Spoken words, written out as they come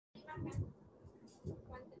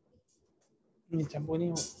Ni campur ni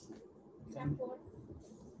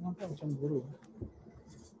nampak macam guru.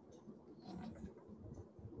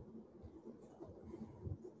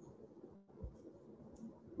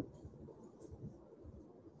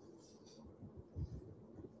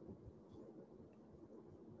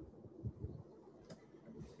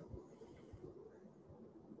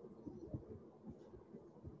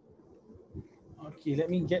 Okay, let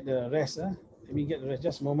me get the rest. Let me get the rest.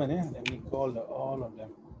 Just a moment. Let me call all of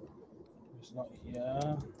them. It's not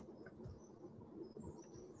here.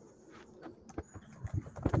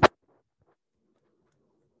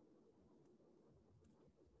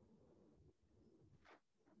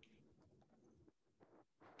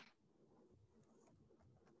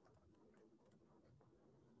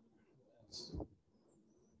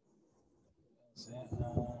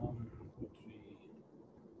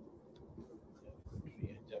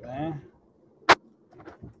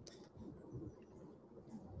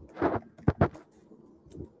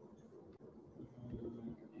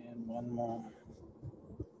 And one more.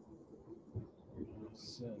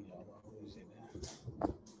 So, who is it?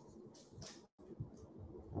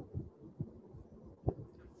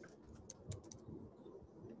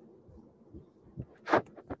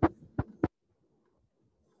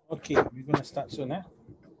 Okay, we're gonna start soon.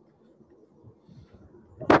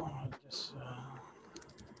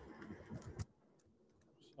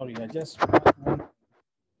 Sorry, I just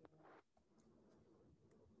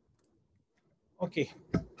okay.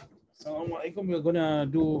 Assalamualaikum. We're gonna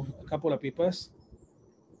do a couple of papers.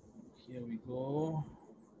 Here we go.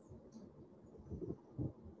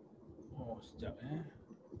 Oh, sekejap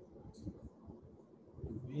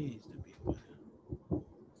Where is the paper?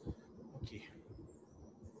 Okay.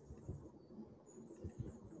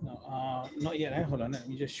 Now, not yet. Hold on. Let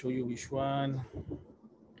me just show you which one.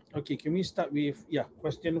 Okay, can we start with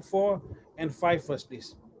question 4 and 5 first,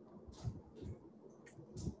 please?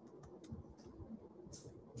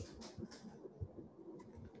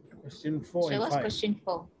 Question 4 and 5. What's question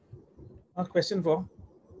 4? Question 4.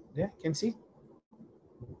 Yeah, can see?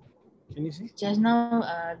 Can you see? Just now,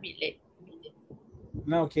 a bit late.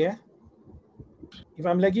 Now okay. If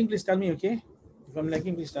I'm lagging, please tell me. Okay. If I'm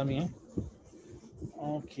lagging, please tell me.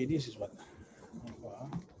 Okay, this is what.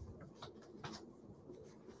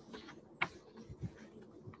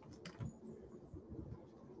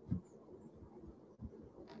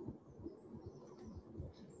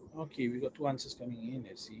 Okay, we got 2 answers coming in.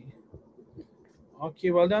 Let's see.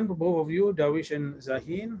 Okay, well done for both of you, Darwish and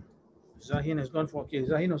Zahin. Zahin has gone for, okay,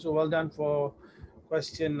 Zahin also well done for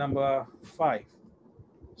question number 5.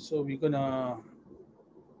 So we're gonna,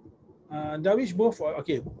 Darwish both,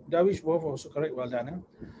 okay, Darwish both also correct, well done.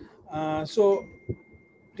 So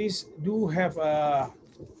please do have,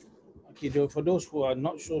 okay, for those who are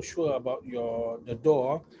not so sure about the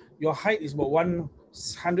door, your height is about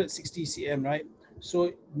 160 cm, right?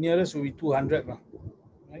 So nearest will be 200,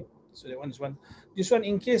 right? So that one is one. This one,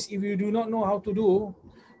 in case if you do not know how to do,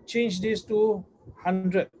 change this to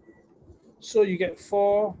 100. So you get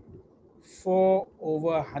 4 over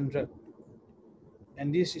 100.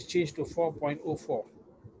 And this is changed to 4.04.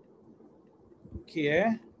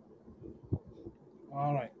 Okay,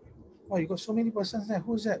 All right. Oh, you got so many persons there.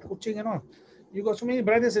 Who's that? Coaching and all. You got so many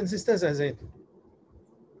brothers and sisters, I said.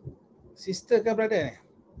 Sister ke brother?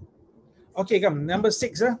 Okay, come. Number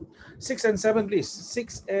 6, 6 and 7, please.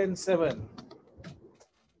 6 and 7.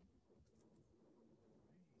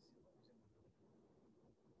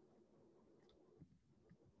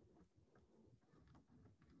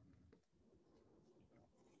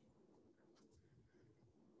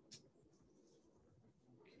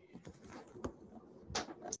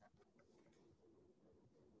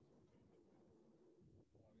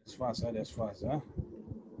 That's fast.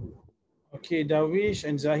 Okay, Darwish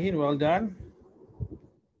and Zahin, well done.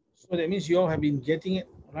 So that means you all have been getting it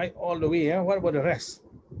right all the way. What about the rest?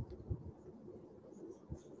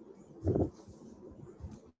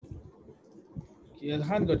 Okay,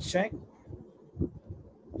 Ilhan got checked.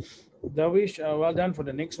 Darwish, well done for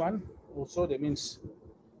the next one. Also, that means,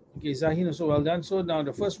 okay, Zahin also well done. So now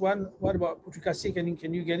the first one, what about Putri Kasih?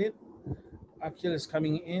 Can you get it? Akil is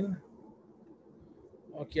coming in.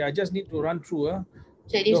 Okay, I just need to run through.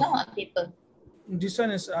 So this one what paper? This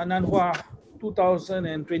one is Nanhua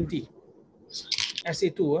 2020.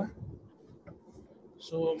 SA2.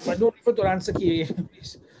 So, but don't refer to the answer key,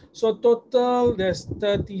 please. So total, there's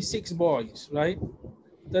 36 boys, right?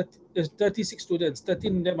 There's 36 students,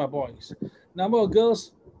 13 of them are boys. Number of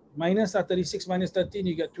girls, minus 36 minus 13,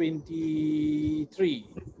 you get 23.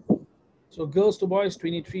 So girls to boys,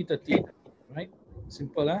 23, 13, right?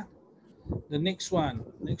 Simple, The next one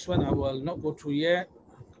I will not go through yet.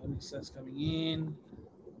 Karissa's coming in.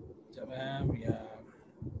 We are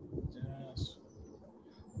just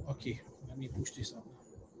okay. Let me push this up.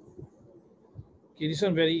 Okay, this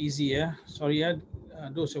one very easy. Yeah, sorry. Yeah,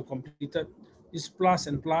 those who have completed this plus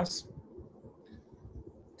and plus.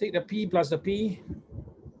 Take the P plus the P.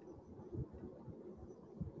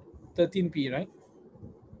 13P, right?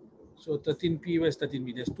 So 13P, where's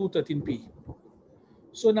 13P? There's two 13P.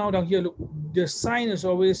 So now down here, look, the sign is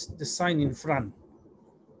always the sign in front.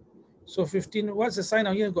 So 15, what's the sign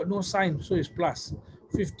down here? Got no sign, so it's plus.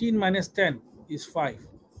 15 minus 10 is 5.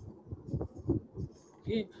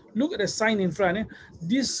 Okay, look at the sign in front.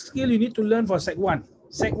 This skill you need to learn for Sec 1.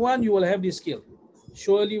 Sec 1, you will have this skill.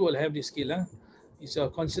 Surely will have this skill. It's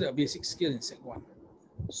considered a basic skill in Sec 1.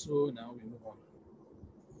 So now we move on.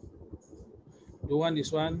 The one,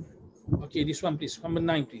 this one. Okay, this one, please. Number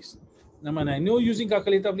 9, please. Number 9. No using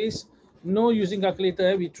calculator, please. No using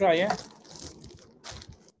calculator. We try.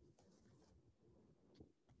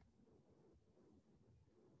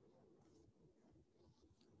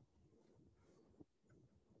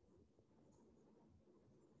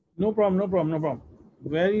 No problem, no problem, no problem.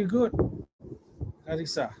 Very good,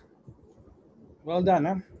 Carissa. Well done.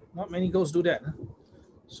 Huh? Not many girls do that. Huh?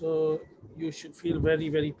 So you should feel very,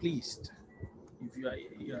 very pleased if you are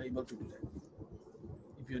able to do that.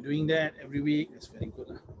 If you're doing that every week, that's very good.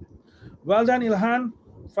 Huh? Well done, Ilhan.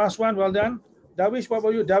 Fast one, well done. Davish, what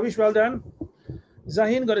about you? Davish, well done.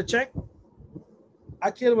 Zahin, got a check.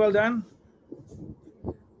 Akil, well done.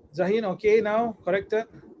 Zahin, okay, now corrected.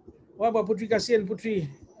 What about Putri Kasian, Putri?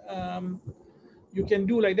 You can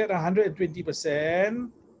do like that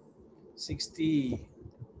 120%, 60.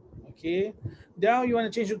 Okay. Now you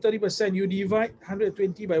want to change to 30%. You divide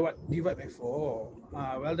 120 by what? Divide by 4.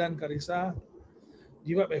 Well done, Carissa.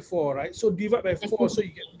 Divide by 4, right? So divide by 4, so you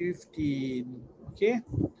get 15. Okay.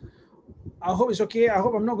 I hope it's okay. I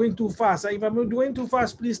hope I'm not going too fast. If I'm going too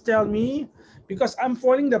fast, please tell me, because I'm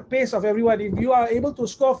following the pace of everyone. If you are able to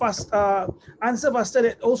score fast, answer faster,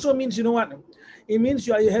 that also means, you know what? It means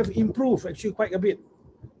you have improved actually quite a bit.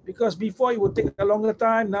 Because before it would take a longer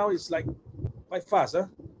time, now it's like quite fast. Huh?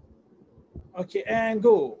 Okay, and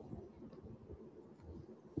go.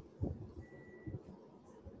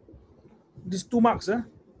 This 2 marks. Huh?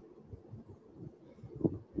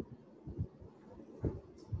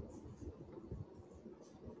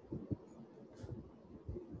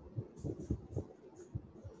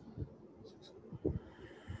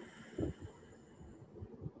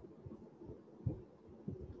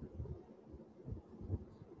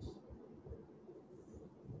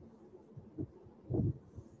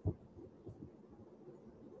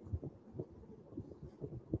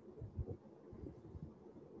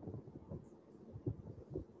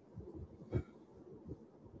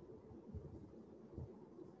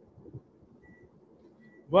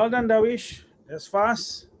 Well done, Dawish. That's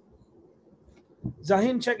fast.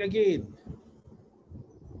 Zahin, check again.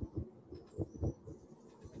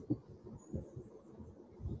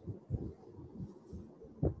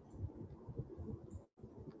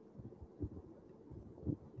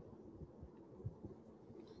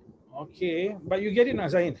 Okay, but you get it now,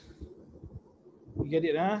 Zahin. You get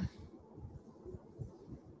it, huh?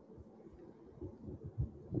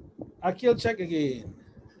 Akil, check again.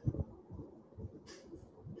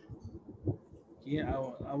 Okay,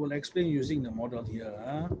 I will explain using the model here.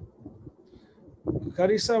 Huh?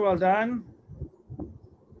 Carissa, well done.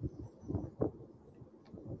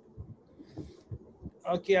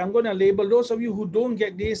 Okay, I'm going to label those of you who don't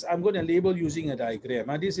get this. I'm going to label using a diagram.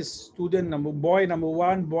 This is student number, boy number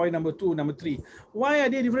 1, boy number 2, number 3. Why are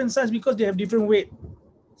they different size? Because they have different weight.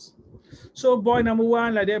 So boy number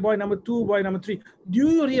 1 like that, boy number 2, boy number 3. Do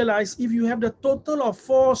you realize if you have the total of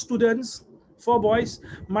 4 students, 4 boys,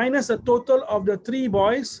 minus the total of the 3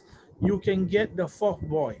 boys, you can get the 4th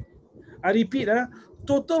boy. I repeat,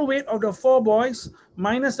 total weight of the 4 boys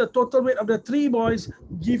minus the total weight of the 3 boys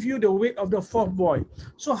give you the weight of the 4th boy.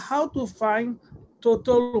 So how to find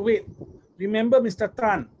total weight? Remember Mr.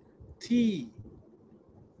 Tan, T,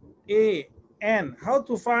 A, N. How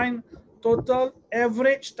to find total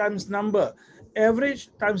average times number?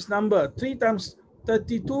 Average times number. 3 times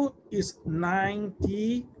 32 is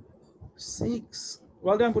 96.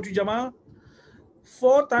 Well done, Putri Jamal.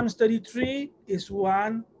 4 times 33 is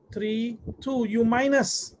 132. You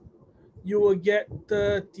minus, you will get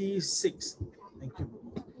 36. Thank you.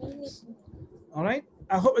 All right.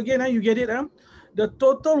 I hope again you get it. The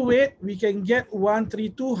total weight we can get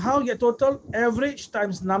 132. How get total? Average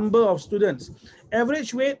times number of students.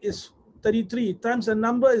 Average weight is 33 times the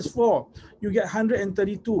number is 4. You get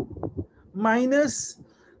 132. Minus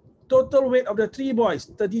total weight of the 3 boys.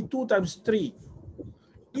 32 times 3.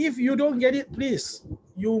 If you don't get it, please,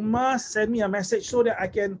 you must send me a message so that I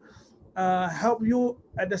can help you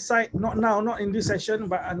at the site. Not now, not in this session,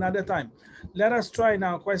 but another time. Let us try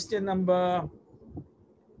now. Question number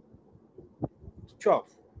 12.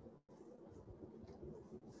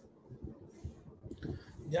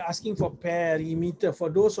 They're asking for perimeter. For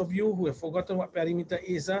those of you who have forgotten what perimeter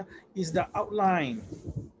is the outline.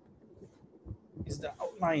 Is the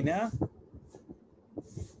outline, yeah?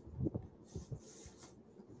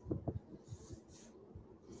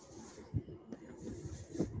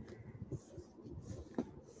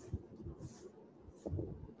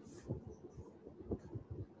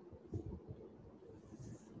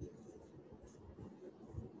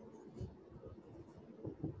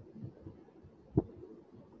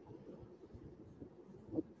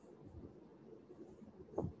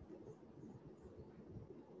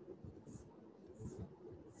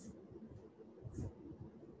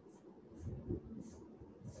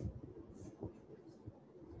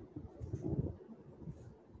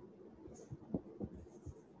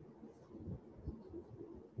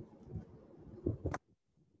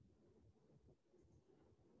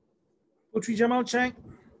 Putri Jamal, check.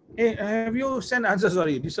 Hey, have you sent answer?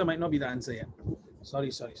 Sorry, this one might not be the answer yet. Sorry.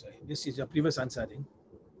 This is your previous answer, I think.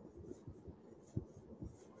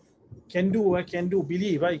 Can do.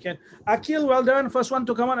 Believe, you can. Akil, well done. First one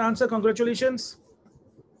to come on answer. Congratulations.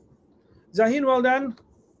 Zahin, well done.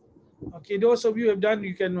 Okay, those of you have done,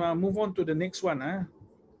 you can move on to the next one.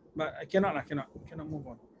 But I cannot move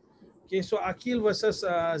on. Okay, so Akil versus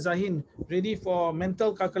Zahin. Ready for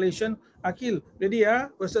mental calculation? Akil, ready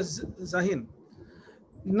versus Zahin.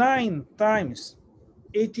 9 times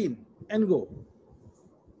 18 and go.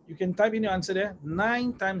 You can type in your answer there.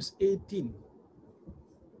 9 times 18.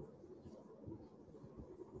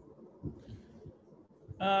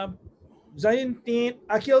 Zahin,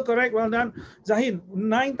 Akil, correct, well done. Zahin,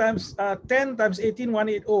 9 times 10 times 18,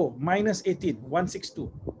 180 minus 18,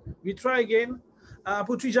 162. We try again.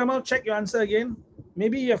 Putri Jamal, check your answer again.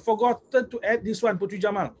 Maybe you have forgotten to add this one, Putri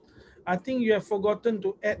Jamal. I think you have forgotten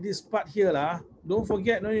to add this part here. Don't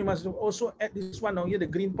forget, no, you must also add this one down here, the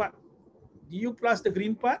green part. Do you plus the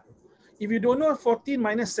green part? If you don't know, 14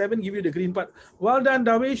 minus 7 give you the green part. Well done,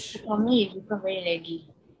 Dawish. For me, it become very laggy.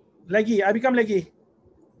 Laggy, I become laggy.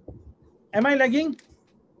 Am I lagging?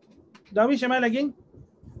 Dawish, am I lagging?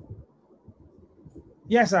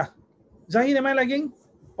 Yes, Zahin, am I lagging?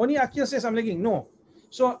 Only Akil says I'm lagging. No.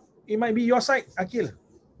 So it might be your side, Akil.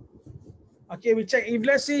 Okay, we check. If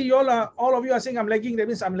let's say all of you are saying I'm lagging, that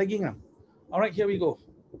means I'm lagging. All right, here we go.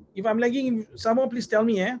 If I'm lagging, someone please tell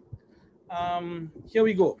me. Here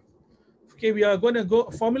we go. Okay, we are going to go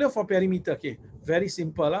formula for perimeter. Okay, very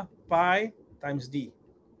simple. Pi times d.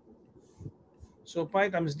 So pi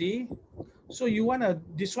times d. So you want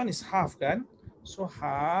this one is half, kan? So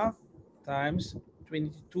half times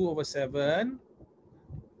 22 over 7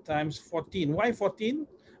 times 14. Why 14?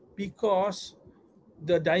 Because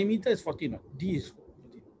the diameter is 14. D is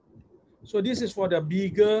 14. So this is for the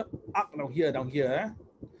bigger arc down here.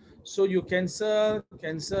 So you cancel,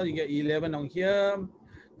 you get 11 down here.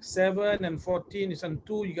 7 and 14 is on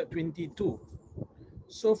 2, you get 22.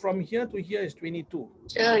 So from here to here is 22.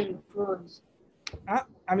 Sure, you froze.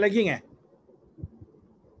 I'm lagging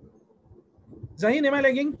Zahin, am I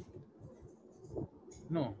lagging?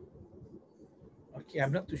 No. Okay,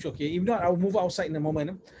 I'm not too sure. Okay, if not, I'll move outside in a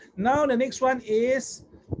moment. Now the next one is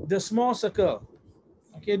the small circle.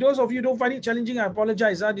 Okay, those of you don't find it challenging, I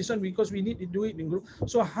apologize. This one because we need to do it in group.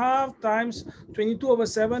 So half times 22 over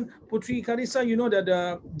 7. Putri Karisa, you know that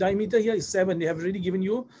the diameter here is 7. They have already given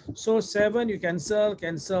you. So 7, you cancel,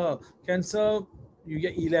 you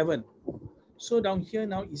get 11. So down here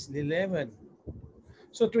now is 11.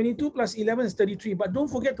 So 22 plus 11 is 33. But don't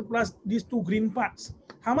forget to plus these two green parts.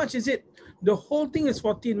 How much is it? The whole thing is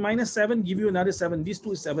 14 minus 7 give you another 7. These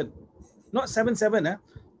two is 7. Not 7.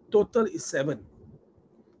 Total is 7.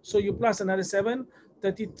 So you plus another 7.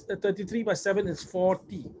 33 by 7 is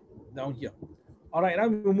 40 down here. All right, now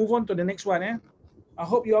we'll move on to the next one. I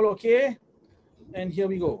hope you're all okay. And here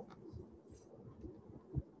we go.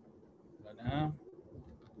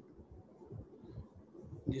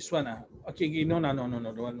 This one. Okay, no.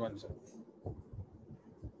 The one.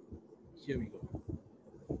 Here we go.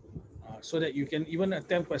 So that you can even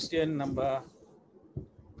attempt question number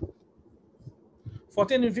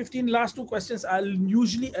 14 and 15. Last two questions are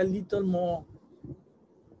usually a little more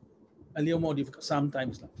difficult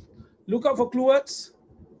sometimes. Look out for clue words.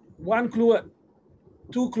 1 clue word,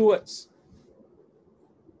 2 clue words.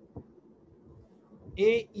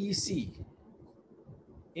 AEC.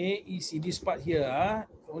 This part here,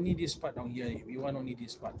 only this part down here. We want only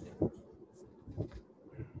this part here.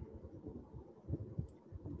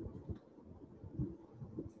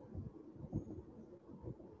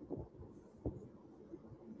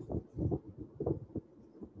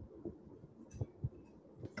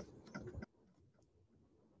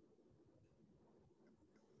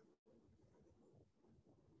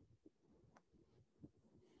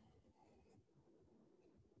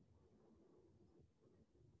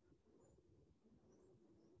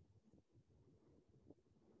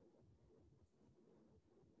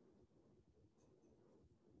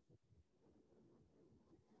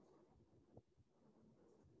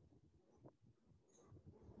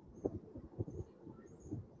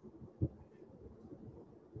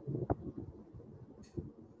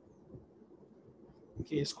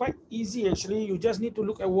 Okay, it's quite easy actually. You just need to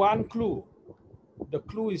look at one clue. The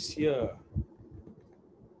clue is here.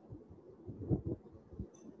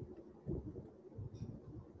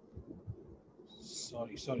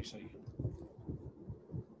 Sorry.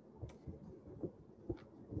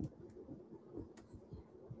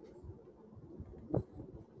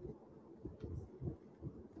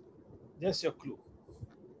 That's your clue.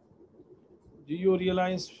 Do you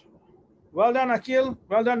realize? Well done, Akil.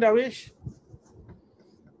 Well done, Darwish.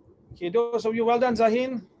 Okay, those of you, well done,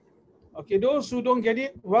 Zahin. Okay, those who don't get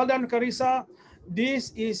it, well done, Carissa.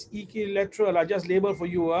 This is equilateral. I just label for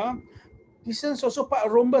you. This is also part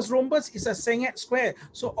of rhombus. Rhombus is a Senget square.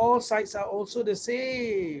 So all sides are also the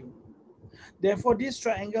same. Therefore, this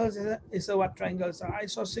triangle is a what triangle? It's an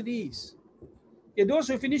isosceles. Okay, those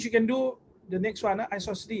who finish, you can do the next one,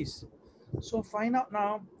 isosceles. So find out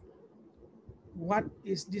now, what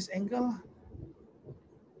is this angle?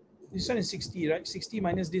 This one is 60, right? 60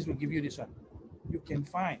 minus this will give you this one. You can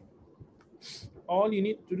find. All you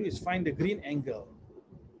need to do is find the green angle.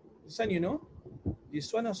 This one you know.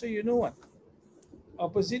 This one also you know what?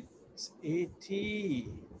 Opposite is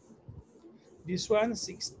 80. This one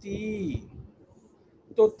 60.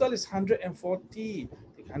 Total is 140.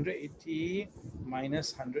 Take 180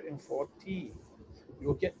 minus 140.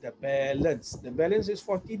 You'll get the balance. The balance is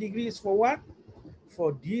 40 degrees for what?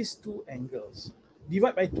 For these two angles.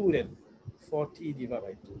 Divide by 2 then. 40 divided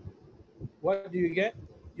by 2. What do you get?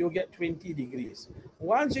 You'll get 20 degrees.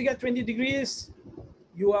 Once you get 20 degrees,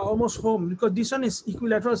 you are almost home because this one is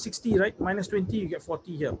equilateral 60, right? Minus 20, you get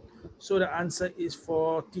 40 here. So the answer is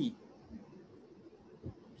 40.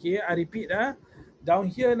 Okay, I repeat. Down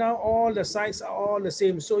here now, all the sides are all the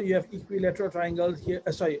same. So you have equilateral triangle here.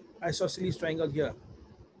 Isosceles triangle here.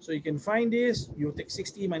 So you can find this. You take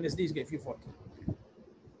 60 minus this, get you 40.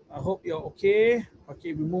 I hope you're okay.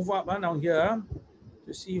 Okay, we move up now here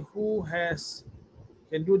to see who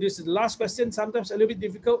can do this. The last question, sometimes a little bit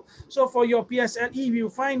difficult. So for your PSLE, if you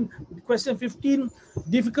find question 15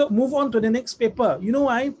 difficult, move on to the next paper. You know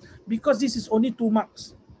why? Because this is only 2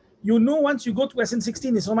 marks. You know, once you go to question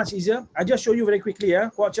 16, it's so much easier. I just show you very quickly.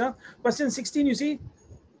 Watch. Question 16, you see?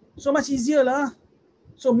 So much easier.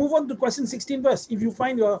 So move on to question 16 first if you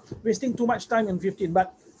find you're wasting too much time in 15.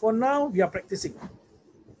 But for now, we are practicing.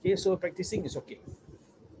 Okay, so practicing is okay.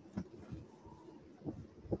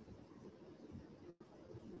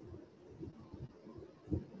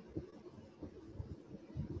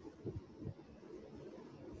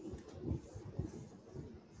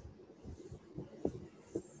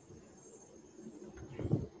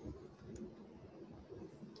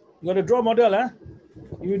 You got to draw model.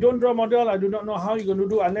 If you don't draw model, I do not know how you're going to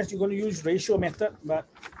do unless you're going to use ratio method. But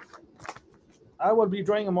I will be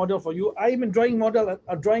drawing a model for you. I even drawing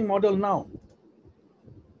a drawing model now.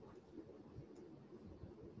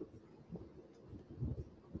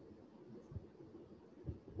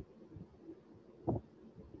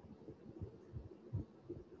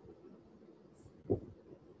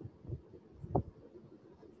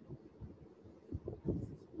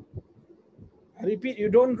 I repeat, you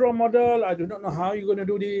don't draw model. I do not know how you're going to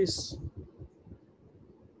do this.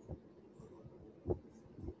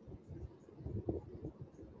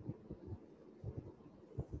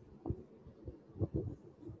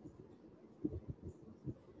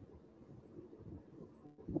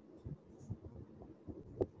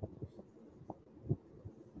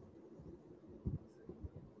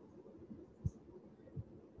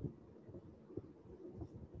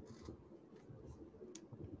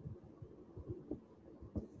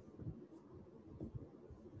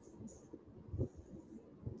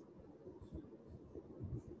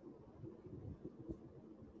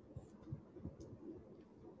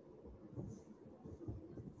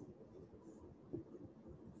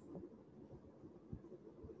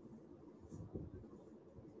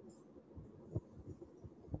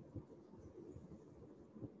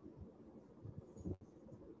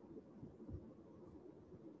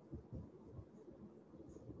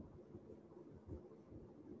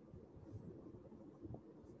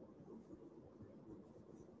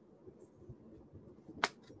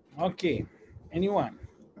 Okay, anyone?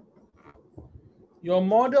 Your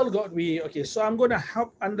model got me. Okay, so I'm going to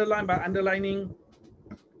help underline by underlining.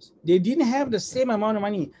 They didn't have the same amount of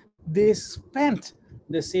money. They spent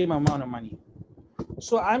the same amount of money.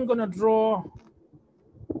 So I'm going to draw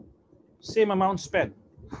same amount spent.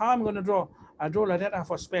 How I'm going to draw? I draw like that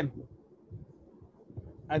for spend.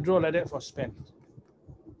 I draw like that for spend.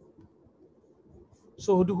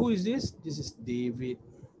 So who is this? This is David.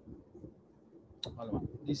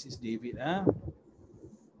 This is David.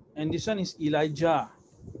 And this one is Elijah.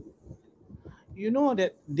 you know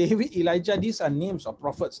that David, Elijah, these are names of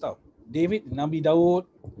prophets now. David, Nabi Daud.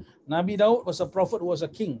 Nabi Daud was a prophet, was a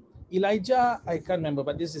king. Elijah, I can't remember,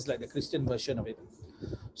 but this is like the Christian version of it.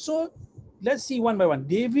 So let's see one by one.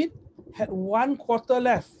 David had 1/4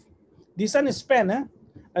 left. This one is span.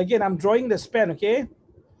 Again, I'm drawing the span, okay?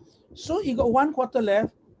 So he got 1/4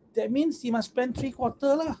 left. That means he must spend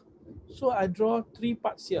 3/4 lah. So I draw 3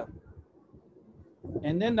 parts here.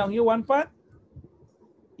 And then down here, 1 part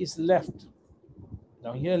is left.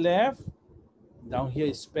 Down here, left. Down here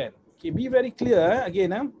is span. Okay, be very clear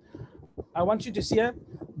again. I want you to see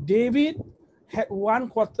David had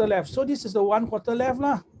 1/4 left. So this is the 1/4 left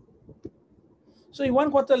lah. So in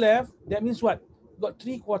 1/4 left, that means what? Got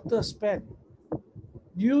 3/4 span.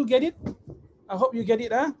 Do you get it? I hope you get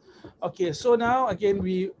it. Okay, so now again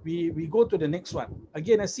we go to the next one.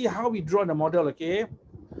 Again, I see how we draw the model, okay?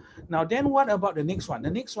 Now then what about the next one? The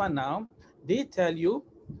next one now, they tell you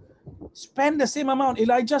spend the same amount.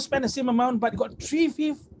 Elijah spent the same amount, but got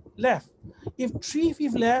 3/5 left. If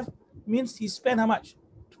 3/5 left, means he spent how much?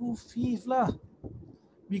 2/5 lah.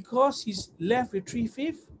 Because he's left with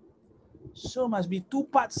 3/5, so must be 2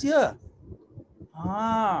 parts here.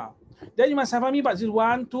 Then you must have how many parts?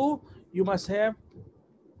 1, 2. You must have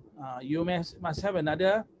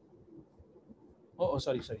another.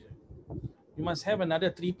 Sorry. You must have another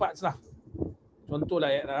 3 parts lah. Contoh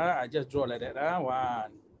like that. I just draw like that.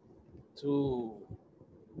 1, 2,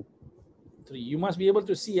 3. You must be able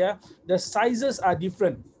to see the sizes are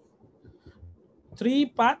different. 3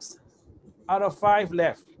 parts out of 5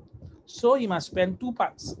 left. So you must spend 2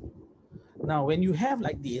 parts. Now, when you have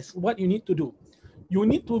like this, what you need to do? You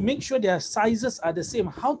need to make sure their sizes are the same.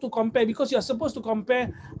 How to compare? Because you're supposed to compare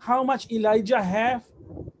how much Elijah have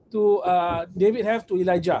to David have to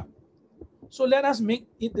Elijah. So let us make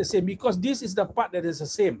it the same, because this is the part that is the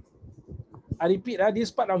same. I repeat,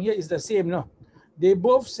 this part down here is the same. No, they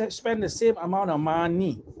both spend the same amount of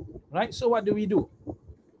money, right? So what do?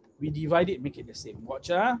 We divide it, make it the same.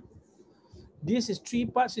 Watch. This is 3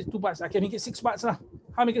 parts, is 2 parts. I can make it 6 parts lah.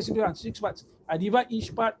 How make it 6 parts? 6 parts. I divide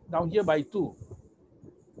each part down here by 2.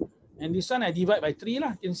 And this one I divide by 3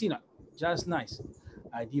 lah. Can you see not? Just nice.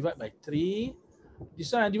 I divide by 3.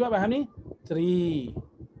 This one I divide by how many? 3.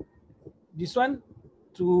 This one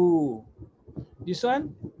 2. This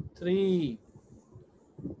one 3.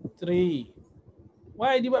 3.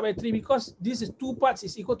 Why I divide by 3? Because this is 2 parts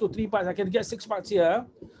is equal to 3 parts. I can get 6 parts here.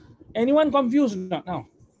 Anyone confused not now?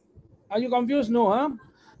 Are you confused? No,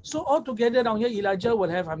 So altogether down here, Elijah will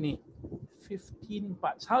have how many? 15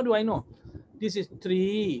 parts. How do I know? This is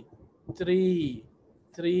 3, 3,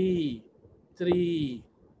 3, 3,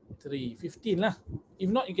 3, 15 lah. If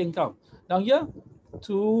not, you can count. Down here,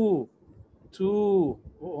 2, 2,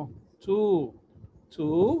 2,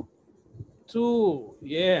 2, 2.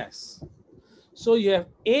 Yes. So you have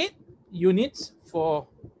 8 units for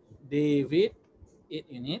David, 8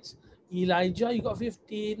 units. Elijah, you got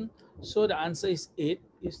 15. So the answer is 8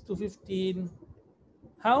 is to 15.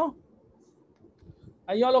 How?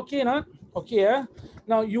 Are you all okay, not? Okay,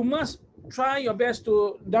 Now you must try your best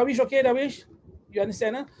to, Darwish, okay, Darwish? You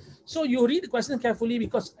understand? So you read the question carefully,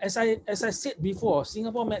 because as I said before,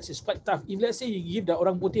 Singapore maths is quite tough. If let's say you give the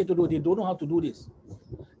orang putih to do, they don't know how to do this.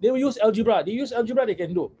 They will use algebra. They use algebra, they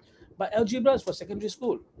can do. But algebra is for secondary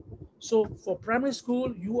school. So for primary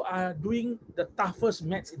school, you are doing the toughest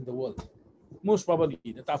maths in the world. Most probably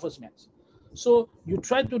the toughest maths. So you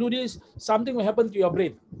try to do this, something will happen to your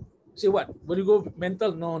brain. Say what? Will you go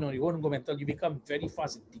mental? No, you won't go mental. You become very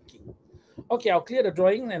fast in thinking. Okay, I'll clear the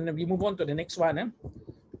drawing and we move on to the next one.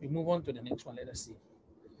 We move on to the next one. Let us see.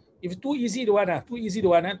 If too easy, do one. Too easy, do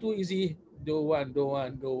one. Too easy, do one.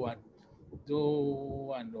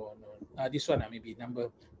 This one maybe number.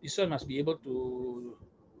 This one must be able to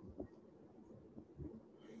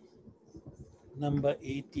number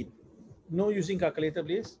 18. No using calculator,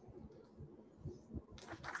 please.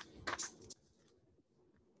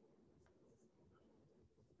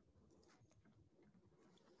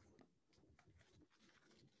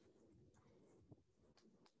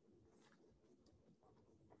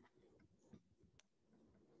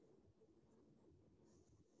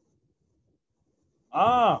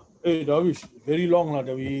 Darwish, very long lah,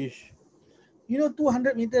 Darwish. You know,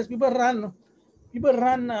 200 meters, people run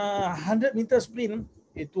 100 meters sprint.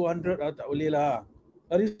 200 tak boleh lah.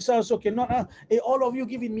 Arisa also cannot. All of you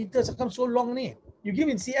give in meters, how come so long ni? You give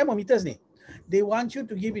in cm or meters ni? They want you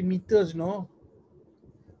to give in meters, no?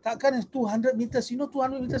 Takkan is 200 meters. You know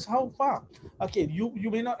 200 meters, how far? Okay, you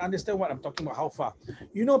may not understand what I'm talking about, how far.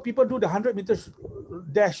 You know, people do the 100 meters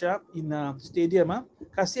dash in stadium.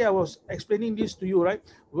 Kasih, I was explaining this to you, right?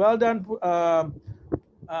 Well done,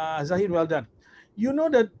 Zahid, well done. You know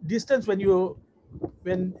the distance when you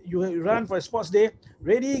run for a sports day,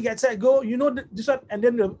 ready, get set, go. You know this one, and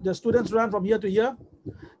then the students run from here to here.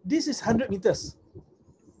 This is 100 meters.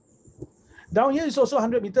 Down here is also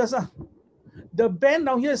 100 meters. The bend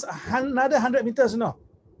down here is another 100 meters. No.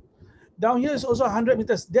 Down here is also 100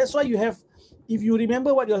 meters. That's why you have, if you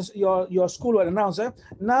remember what your school will announce,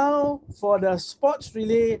 now for the sports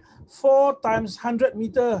relay, 4 times 100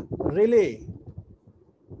 meter relay.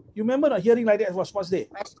 You remember not hearing like that for sports day?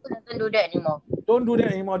 My school doesn't do that anymore. Don't do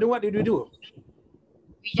that anymore. Then what did you do?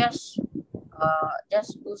 We just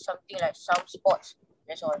do something like some sports.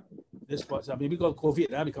 That's all. The sports, maybe because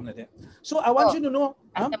COVID become like that. So I want you to know.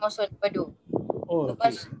 Last time also never do. Oh,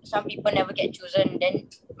 because some people never get chosen. Then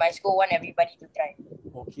my school want everybody to try.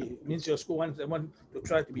 Okay, means your school wants everyone to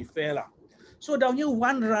try to be fair lah. So down here,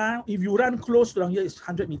 one run, if you run close to down here, is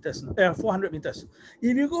 100 meters, 400 meters.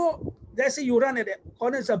 If you go, let's say you run at that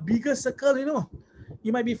corner, it's a bigger circle, you know.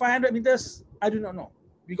 It might be 500 meters. I do not know.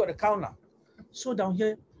 We got the count now. So down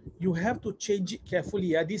here, you have to change it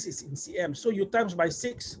carefully. This is in cm. So you times by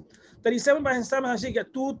 6. 37 by 7, I say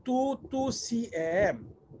get 222 cm.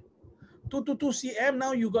 222 cm.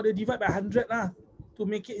 Now you got to divide by 100 to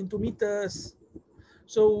make it into meters.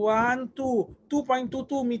 So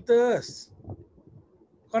 2.22 meters.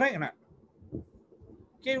 Correct or not?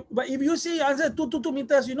 Okay, but if you say answer 222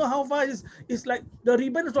 meters, you know how far it is? It's like the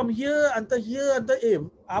ribbon from here until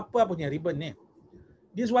apa punya ribbon ni?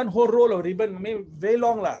 This one whole roll of ribbon, maybe very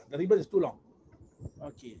long lah. The ribbon is too long.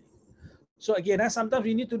 Okay. So again, sometimes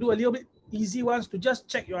we need to do a little bit easy ones to just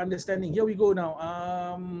check your understanding. Here we go now.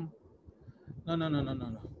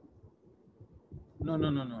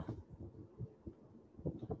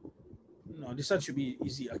 No, this one should be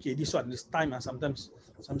easy. Okay, this one, this time, sometimes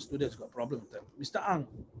some students got problem with them. Mr. Ang,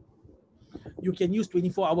 you can use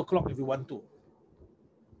 24-hour clock if you want to.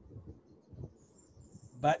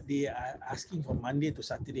 But they are asking for Monday to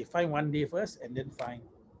Saturday. Find one day first and then find.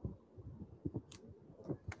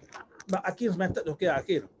 But Akil's method, okay,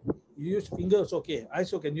 Akil. You use fingers, okay. I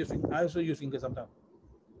also can use, I also use fingers sometimes.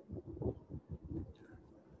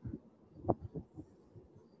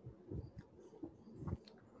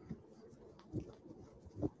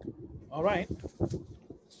 All right,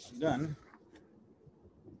 I'm done.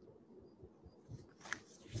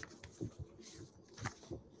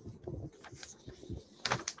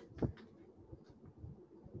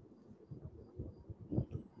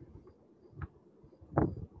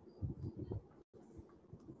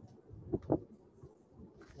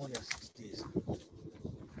 Oh yeah, 6 days.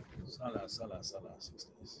 Salah, 6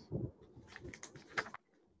 days.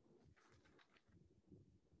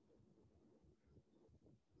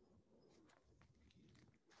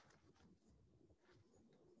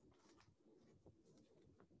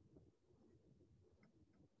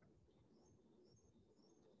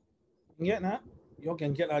 Get nah? You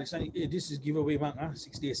can get this one. This is giveaway mark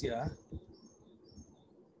 6 days here.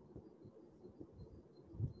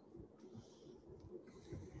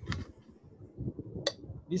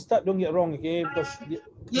 This start don't get wrong, okay? Because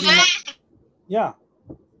yeah.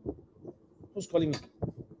 Who's calling me?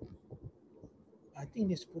 I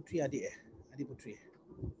think this Putri Adik Adik Putri.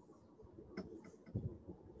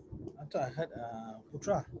 I thought I heard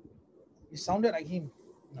Putra. It sounded like him.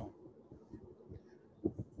 No.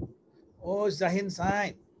 Oh, Zahin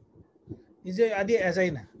side. Is it Adik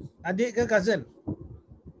Zahin? Adik ke cousin?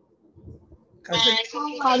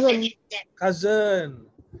 Cousin.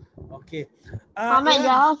 Okay. I'm at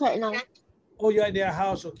your house right now. Oh, you're at their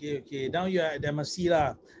house. Okay. Now you're at their mercy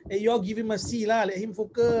lah. Hey, you all give him mercy lah. Let him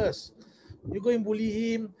focus. You go and bully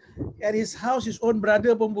him. At his house, his own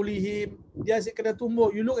brother pun bully him. Dia asyik kena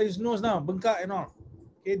tumbuk. You look at his nose now, bengkak and all.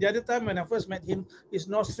 Okay, the other time when I first met him, his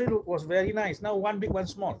nostril was very nice. Now one big, one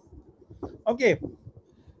small. Okay.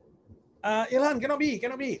 Ilhan, cannot be.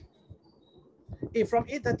 Hey, from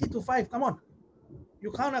 8:30 to 5, come on. You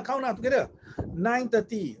count now together.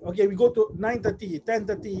 9:30. Okay, we go to 9:30,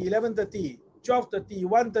 10:30, 11:30, 12:30,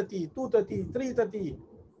 1:30, 2:30, 3:30,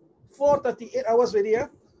 4:30, 8 hours already.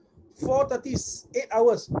 4:30 is 8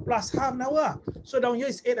 hours plus half an hour. So down here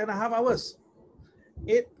is 8.5 hours.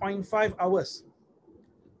 8.5 hours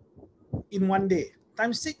in one day.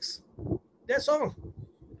 Times 6. That's all.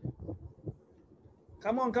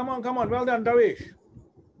 Come on. Well done, Darwish.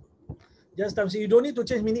 Just time. You don't need to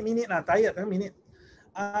change minute lah. Tired minute.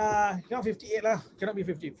 Cannot 58 lah. Cannot be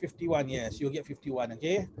 50. 51, yes. You'll get 51,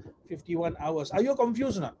 okay? 51 hours. Are you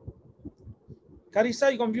confused or not?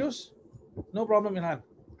 Karisa, you confused? No problem, Ilhan.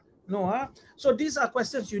 No, So these are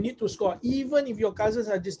questions you need to score. Even if your cousins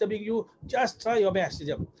are disturbing you, just try your best.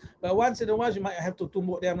 But once in a while, you might have to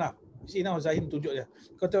tumbuk them lah. See now Zahin tunjuk dia.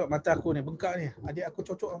 Kau tengok mata aku ni, bengkak ni. Adik aku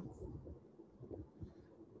cocok.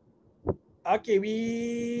 Okay, we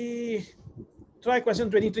try question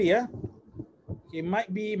 23 ya. Okay,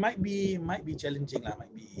 might be challenging lah,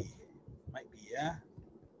 might be ya.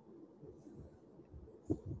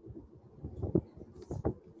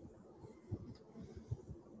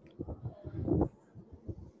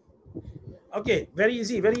 Okay, very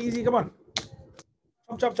easy, come on.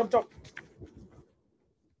 Chop.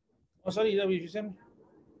 Oh, sorry, that was you.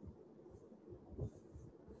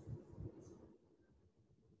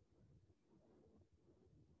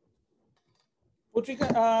 Putri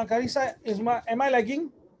Karisa, am I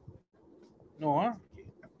lagging? No, huh?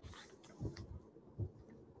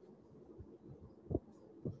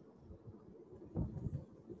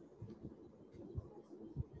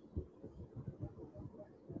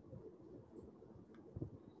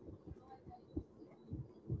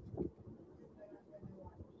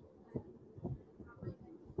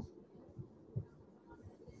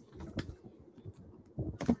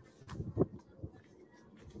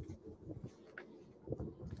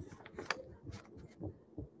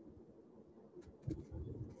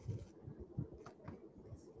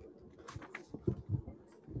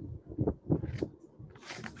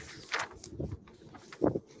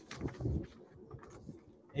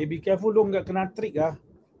 Hey, be careful dong, nggak kena trick ah.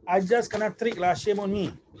 I just kena trick lah, shame on me.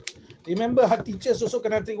 Remember, her teachers also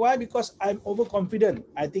kena trick. Why? Because I'm overconfident.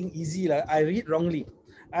 I think easy lah. I read wrongly.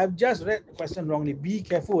 I've just read the question wrongly. Be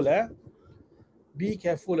careful, eh? Be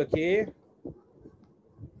careful, okay?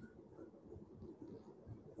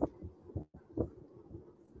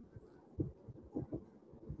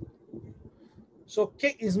 So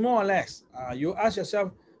cake is more or less. You ask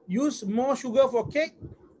yourself, use more sugar for cake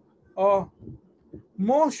or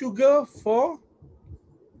more sugar for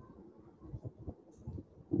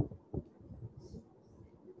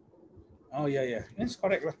oh yeah. That's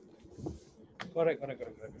correct lah. Correct.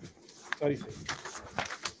 Sorry.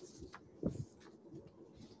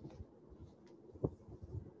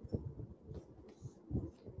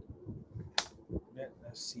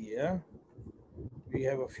 Let's see, yeah. We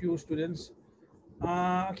have a few students.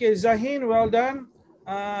 Okay, Zahin, well done.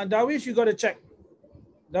 Darwish, you got to check.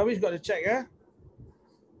 Darwish got to check, yeah.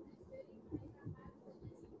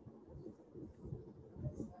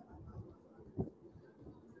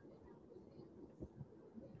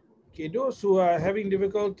 Okay, those who are having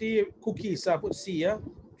difficulty, cookies, put C, yeah.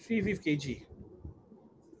 350 kg.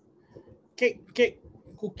 Cake,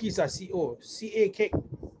 cookies are CO. CA cake.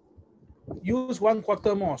 Use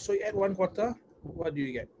 1/4 more. So you add 1/4, what do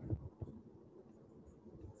you get?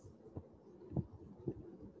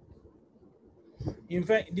 In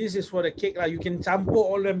fact, this is for the cake lah. You can campur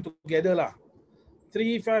all them together lah.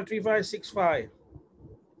 3565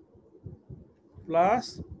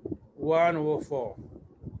 plus 1/4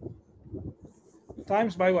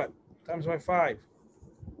 times by what? Times by 5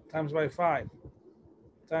 times by 5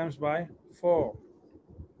 times by 4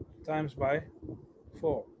 times by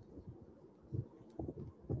 4.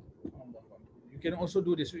 You can also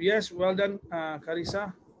do this. Yes, well done,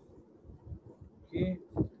 Karisa. Okay,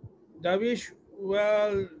 Davish,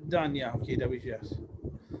 well done. Yeah, okay, Davish, yes.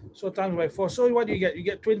 So times by 4. So what do you get? You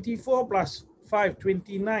get 24 plus 5,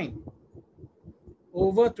 29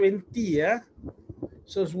 over 20. Yeah.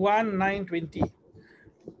 So it's 1920.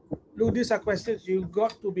 Look, these are questions you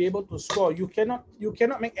got to be able to score. You cannot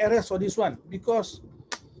make errors for this one because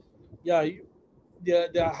yeah,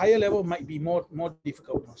 the higher level might be more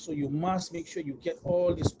difficult. So you must make sure you get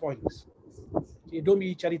all these points. Okay, don't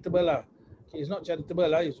be charitable lah. Okay, it's not charitable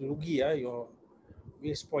lah. It's rugi your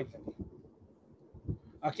waste point.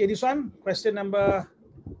 Okay, this one, question number,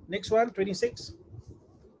 next one, 26.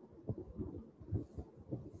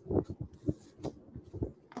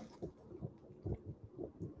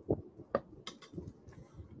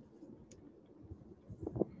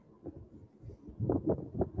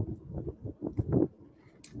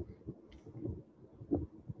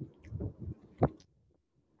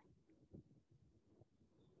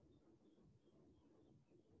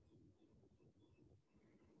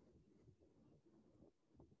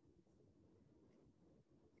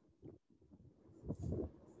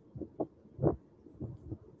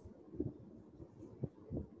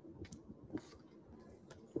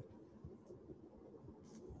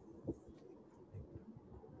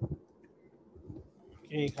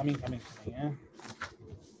 Okay, coming. Yeah.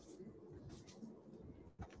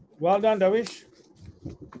 Well done, Davish.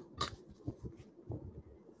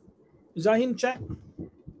 Zahin, check.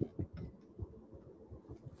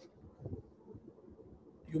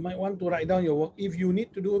 You might want to write down your work. If you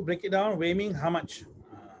need to break it down, Wei Ming, how much?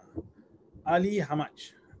 Ali, how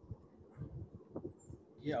much?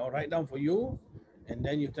 Yeah, I'll write down for you, and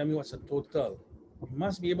then you tell me what's the total. You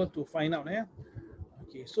must be able to find out. Yeah.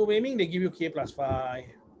 Okay. So Wei Ming, they give you K plus 5.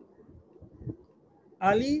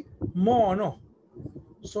 Ali, more, no?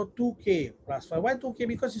 So 2K plus 5. Why 2K?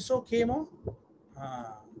 Because it's so K more.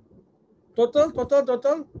 Total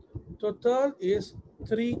is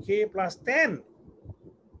 3K plus 10.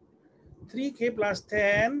 3K plus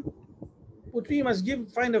 10. Putri must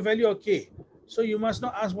find the value of K. So you must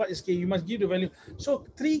not ask what is K. You must give the value. So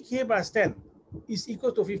 3K plus 10 is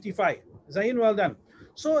equal to 55. Zahin, well done.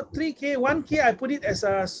 So 3K, 1K, I put it as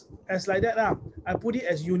like that now. I put it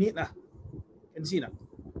as unit now. Can see now.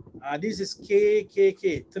 This is K,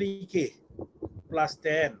 3K plus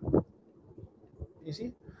 10. You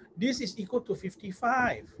see? This is equal to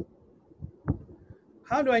 55.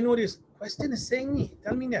 How do I know this? Question is saying me.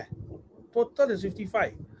 Tell me that. Total is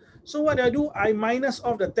 55. So what I do? I minus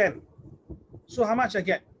off the 10. So how much I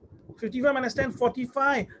get? 55 minus 10,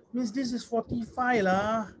 45. Means this is 45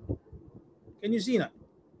 lah. Can you see now?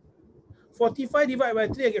 45 divided by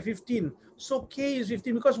 3, I get 15. So K is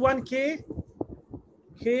 15 because 1K,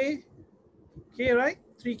 K, right?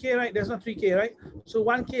 3K, right? There's not 3K, right? So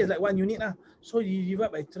 1K is like 1 unit lah. So you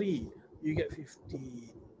divide by 3, you get 15.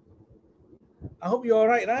 I hope you're all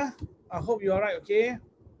right, huh? I hope you're all right, okay?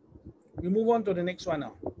 We move on to the next one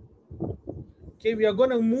now. Okay, we are going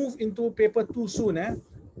to move into paper 2 soon, eh?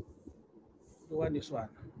 Do one this one.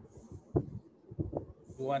 Do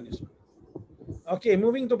one this one. Okay,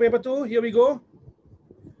 moving to paper 2. Here we go.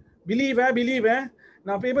 Believe, eh?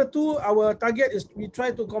 Now, paper 2, our target is we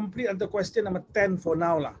try to complete until question number 10 for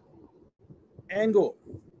now lah. And go.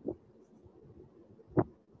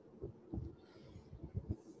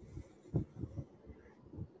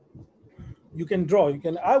 You can draw.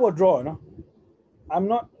 I will draw, no? I'm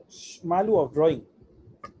not malu of drawing.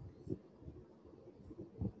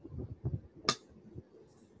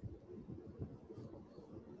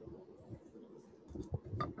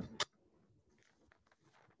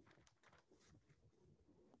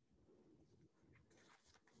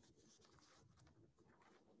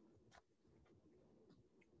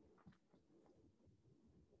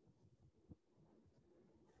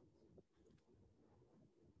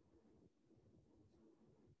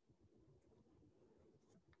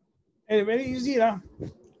 Hey, very easy lah.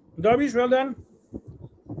 Darvish, well done.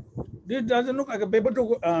 This doesn't look like a paper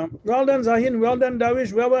 2. Well done, Zahin. Well done,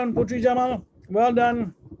 Darvish. Well done, Putri Jamal. Well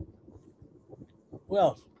done.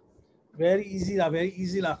 Well, very easy lah. Very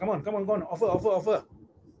easy lah. Come on. Offer.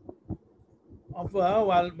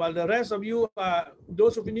 While the rest of you,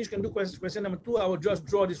 those who finish can do question number 2. I will just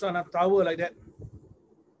draw this one, a tower like that.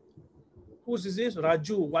 Whose is this?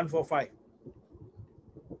 Raju, 145.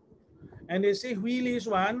 And they say Wheely's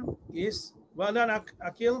one is, well done,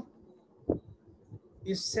 Akil,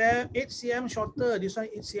 is 8 cm shorter. This one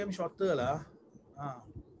 8 cm shorter lah.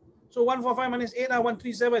 So 145 minus 8 are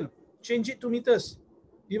 137. Change it to meters.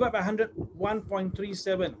 Divide by 100,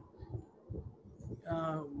 1.37.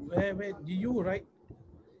 Where did you write?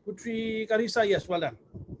 Putri Karisa, yes, well done.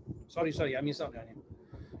 Sorry, I missed out.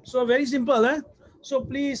 So very simple, eh? So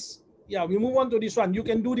please, yeah, we move on to this one. You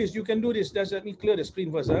can do this. Just let me clear the screen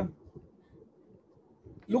first.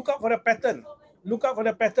 Look out for the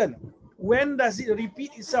pattern. When does it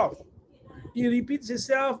repeat itself? It repeats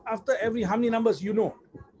itself after every how many numbers you know.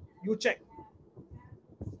 You check.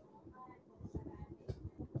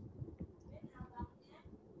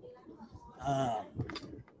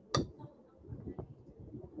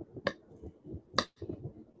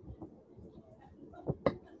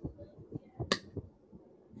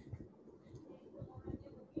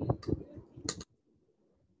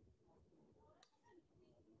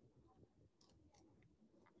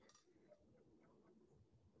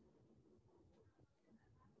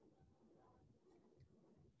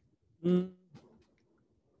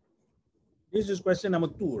 This is question number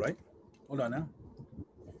 2, right? Hold on.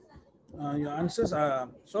 Your answers are,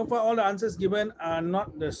 so far all the answers given are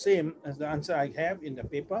not the same as the answer I have in the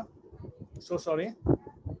paper. So sorry.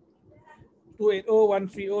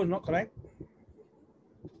 280130 is not correct.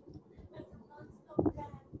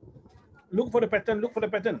 Look for the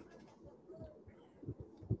pattern.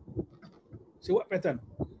 See what pattern?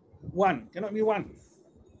 1, cannot be 1.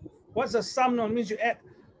 What's the sum? No, it means you add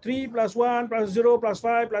 3 plus 1 plus 0 plus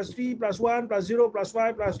 5 plus 3 plus 1 plus 0 plus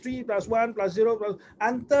 5 plus 3 plus 1 plus 0 plus,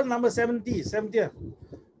 until number 70. 70th.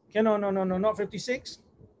 Okay, no, not 56.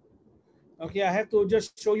 Okay, I have to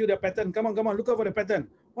just show you the pattern. Come on, look out for the pattern.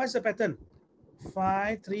 What's the pattern?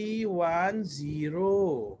 5, 3, 1,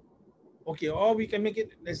 0. Okay, or we can make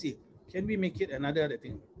it, let's see. Can we make it another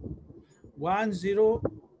thing? 1, 0,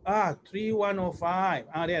 3, 1, 0, 5.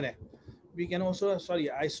 There. We can also, sorry,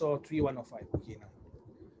 I saw 3105. Okay, now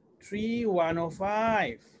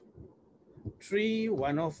 3105,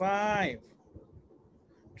 3105,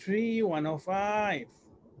 3105.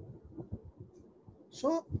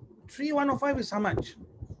 So 3105 is how much?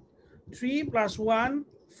 3 plus 1,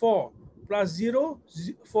 4, plus 0,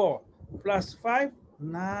 4, plus 5,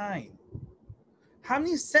 9. How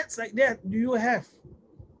many sets like that do you have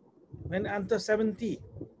when under 70?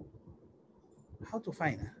 How to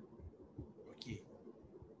find? Okay,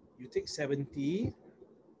 you take 70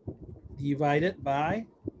 divided by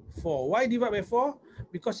 4. Why divide by 4?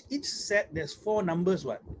 Because each set there's 4 numbers.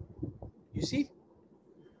 What? You see?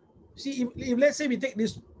 See, if let's say we take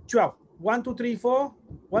this 12. 1, 2, 3, 4.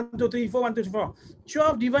 1, 2, 3, 4. 1, 2, 3, 4.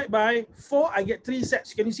 12 divided by 4, I get 3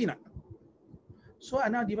 sets. Can you see now? So I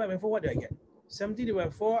now divide by 4. What do I get? 70 divided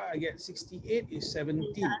by 4, I get 68 is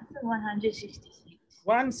 17. 166.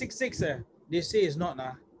 166. They say it's not.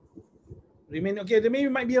 Remain, okay, they maybe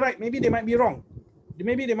might be right. Maybe they might be wrong.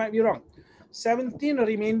 Maybe they might be wrong. 17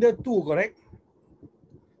 remainder 2, correct?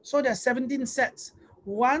 So there's 17 sets.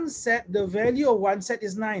 One set, the value of one set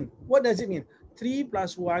is 9. What does it mean? 3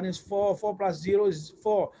 plus 1 is 4. 4 plus 0 is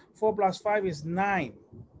 4. 4 plus 5 is 9.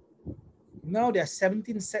 Now there are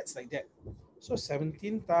 17 sets like that. So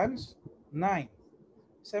 17 times 9.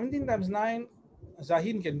 17 times 9,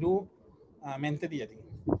 Zahin can do mentally, I think.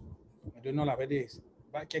 I don't know whether it is.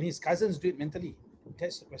 But can his cousins do it mentally?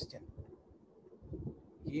 That's the question.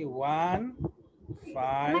 Okay, 1,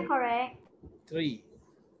 5, Am I correct? 3.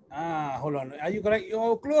 Hold on. Are you correct?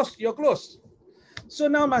 You're close. You're close. So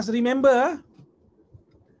now must remember,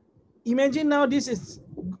 imagine now this is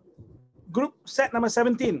group set number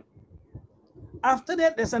 17. After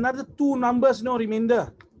that, there's another 2 numbers, no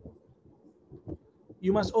remainder.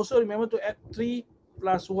 You must also remember to add 3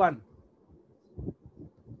 plus 1.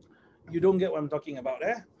 You don't get what I'm talking about,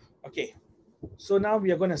 eh? Okay. So now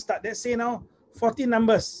we are going to start. Let's say now 14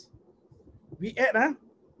 numbers. We add,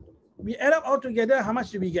 we add up all together. How much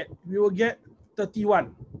do we get? We will get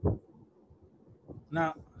 31.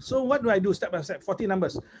 Now, so what do I do step by step? 14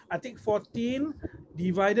 numbers. I take 14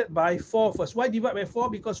 divided by 4 first. Why divide by 4?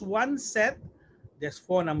 Because one set, there's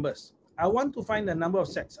 4 numbers. I want to find the number of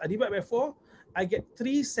sets. I divide by 4, I get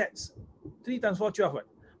 3 sets. 3 times 4, 12.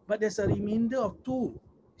 But there's a remainder of 2.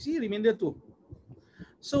 See, remainder 2.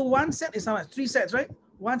 So one set is how much? 3 sets, right?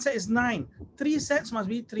 One set is 9. 3 sets must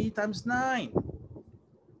be 3 times 9.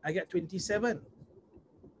 I get 27.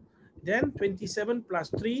 Then 27 plus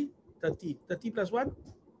 3, 30. 30 plus 1,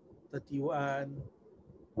 31.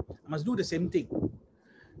 I must do the same thing.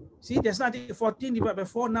 See, there's not 14 divided by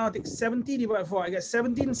 4. Now I take 70 divided by 4. I get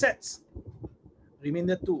 17 sets.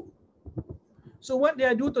 Remainder 2. So what did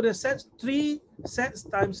I do to the sets? 3 sets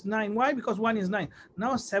times 9. Why? Because 1 is 9.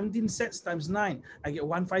 Now 17 sets times 9. I get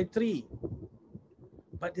 153.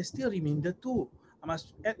 But there's still remainder 2. I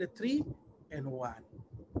must add the 3 and 1.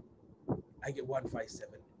 I get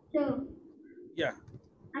 157. So Yeah.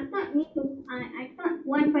 I thought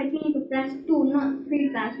 150 need to plus 2, not 3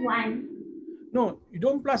 plus 1. No, you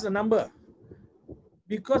don't plus the number.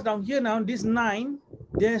 Because down here now, this 9,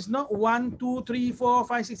 there's not 1, 2, 3, 4,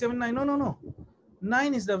 5, 6, 7, 9. No.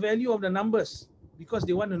 9 is the value of the numbers because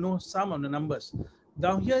they want to know sum of the numbers.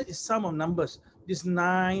 Down here is sum of numbers. This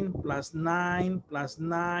 9 plus 9 plus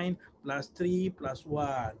 9 plus 3 plus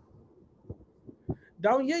 1.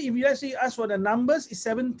 Down here, if you actually ask for the numbers, it's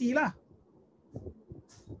 70 lah.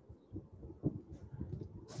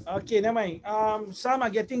 Okay, never mind. Some are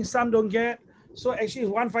getting, some don't get. So actually,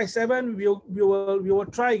 157. We will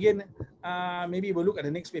try again. Maybe we'll look at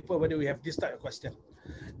the next paper whether we have this type of question.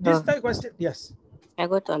 This type of question, yes. I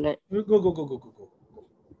go toilet. Go.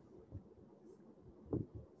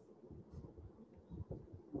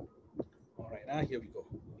 All right, here we go.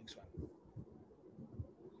 Next one.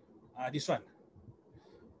 This one.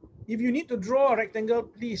 If you need to draw a rectangle,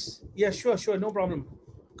 please. Yeah, sure, no problem.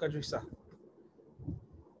 Kadrisa.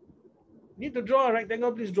 Need to draw a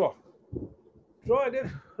rectangle, please draw. Draw it.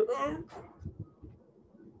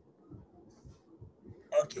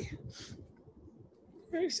 Okay.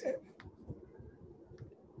 Very sad.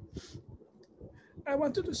 I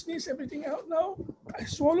wanted to sneeze everything out now. I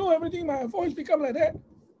swallow everything, my voice become like that.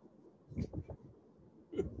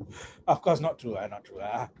 Of course, not true. Not true.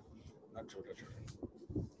 Not true.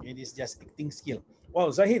 It is just acting skill. Wow,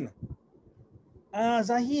 Zahin.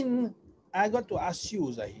 Zahin, I got to ask you,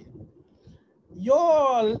 Zahin.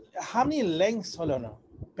 How many lengths? Hold on.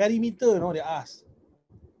 Perimeter, they ask.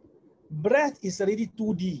 Breadth is already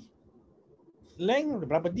 2D. Length,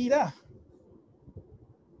 berapa D dah?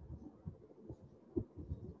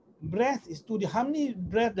 Breadth is 2D. How many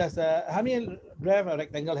breadth does how many breadth a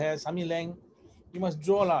rectangle has? How many length? You must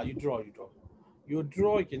draw lah. You draw. You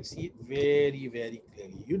draw. You can see it very, very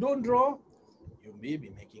clearly. You don't draw, you may be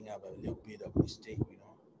making up a little bit of mistake.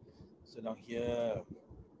 So down here,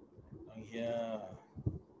 down here,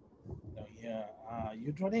 down here.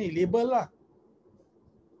 You draw then you label lah.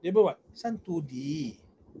 Label what? This one 2D.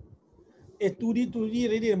 2D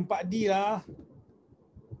already 4D lah.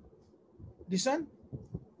 This one?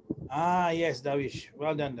 Yes, Darwish.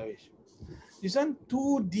 Well done, Darwish. This one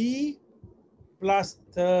 2D plus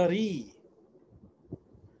 3.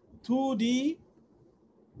 2D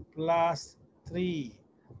plus 3.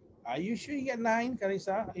 Are you sure you get 9,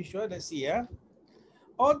 Carissa? Are you sure? Let's see, yeah.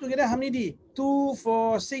 All together, how many D? 2,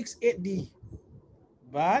 4, 6, 8D.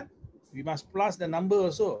 But we must plus the number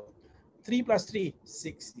also. 3 plus 3,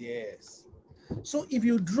 6, yes. So if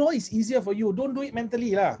you draw, it's easier for you. Don't do it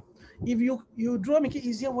mentally lah. If you draw, make it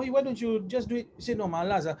easier for you. Why don't you just do it? Say no,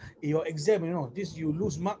 malas. Your exam, this you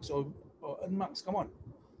lose marks or earn marks. Come on.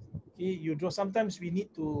 Okay, you draw. Sometimes we need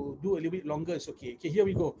to do a little bit longer. It's okay. Okay, here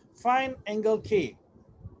we go. Find angle K.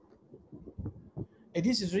 And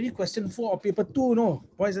this is really question 4 of paper 2, no,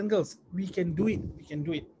 boys and girls. We can do it. We can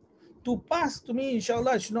do it. To pass, to me,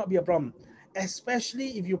 inshallah, it should not be a problem.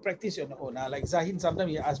 Especially if you practice on your own. Like Zahin, sometimes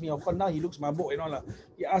he asks me, of course now he looks mabuk and all.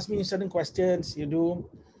 He asks me certain questions, you do.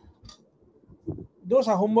 Those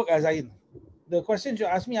are homework, Zahin. The questions you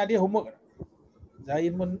ask me, are they homework?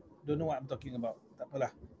 Zahin don't know what I'm talking about. Tak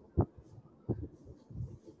apalah.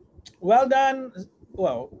 Well done,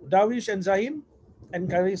 Darwish and Zahin and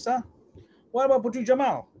Carissa. What about Putri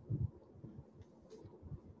Jamal?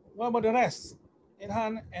 What about the rest?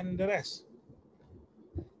 Ilhan and the rest.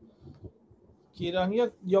 Okay, down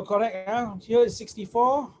here, you're correct. Here is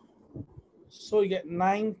 64. So you get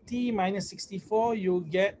 90 minus 64. You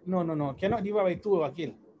get, no. Cannot divide by 2,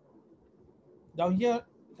 Akil. Down here,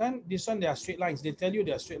 this one, they are straight lines. They tell you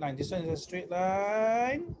they are straight lines. This one is a straight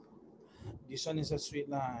line. This one is a straight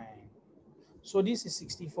line. So this is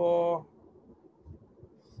 64.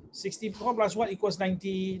 64 plus what equals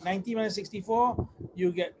 90? 90 minus 64,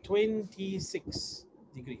 you get 26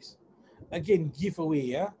 degrees. Again, giveaway,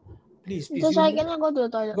 yeah? Please. Because I cannot go to the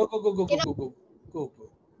toilet. Go.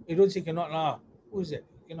 You don't say cannot lah. Who is that?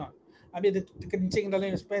 Cannot. Habis dia kencing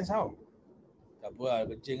dalam his pants, how? Tak apa lah,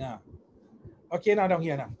 kencing lah. Okay, now down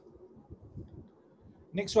here now.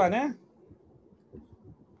 Next one,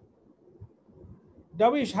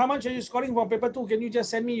 Darwish, how much are you scoring for paper 2? Can you just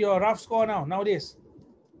send me your rough score nowadays?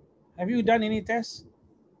 Have you done any tests?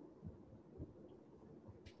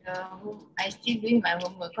 I still doing my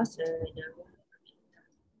homework because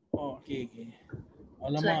okay.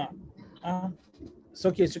 Alamak. It's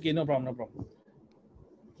okay. No problem.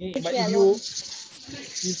 Okay, but if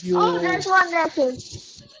you. Oh, there's one lesson.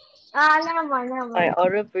 Never mind. my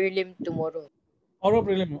oral prelim tomorrow. Oral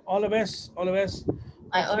prelim. All the best.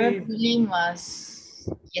 My oral prelim was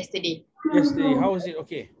yesterday. Yesterday. How was it?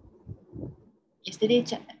 Okay. Yesterday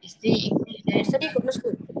got no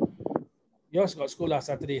school. Yours got school last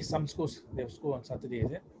Saturday. Some schools they have school on Saturday,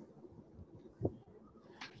 is it?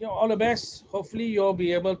 Okay, all the best. Hopefully you'll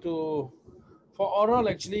be able to. For oral,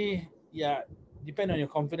 actually, yeah, depend on your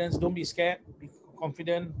confidence. Don't be scared. Be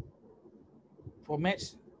confident. For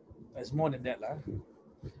maths, there's more than that, lah.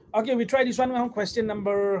 Okay, we try this one. Question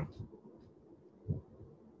number.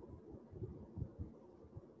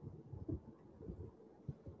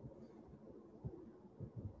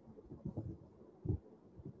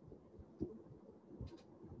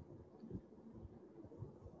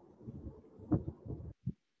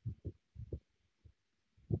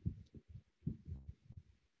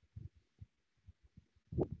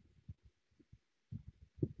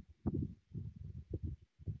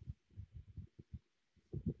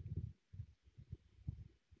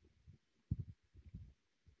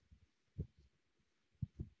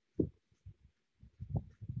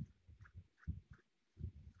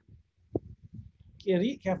 Okay,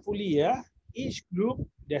 read carefully, yeah. Each group,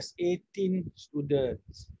 there's 18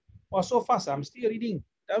 students. Oh, so fast, I'm still reading.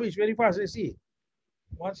 Darwish, very fast, let's see.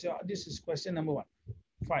 This is question number 1.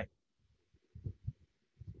 5.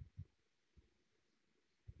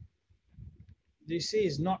 They say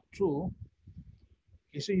is not true.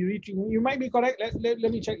 Okay, so you might be correct. Let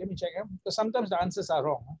me check, because sometimes the answers are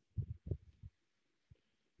wrong.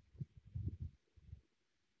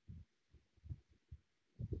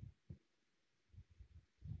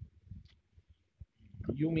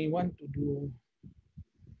 You may want to do,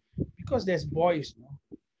 because there's boys, no?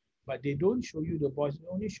 But they don't show you the boys, they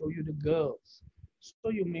only show you the girls.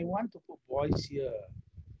 So you may want to put boys here.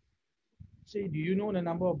 Say, do you know the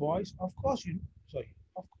number of boys? Of course you, sorry,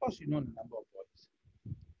 Of course, you know the number of boys.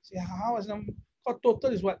 See, how is number?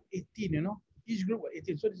 Total is what? 18, you know? Each group got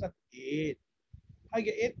 18. So this is 8. How you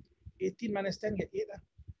get 8? 18 minus 10 get 8.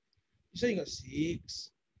 This one you got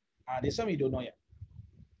 6. This one we don't know yet.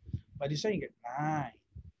 But this one you get 9.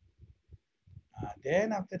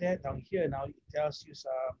 Then after that, down here now it tells you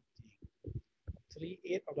something.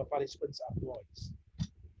 3/8 of the participants are boys.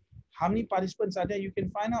 How many participants are there? You can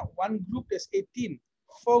find out. One group there's 18.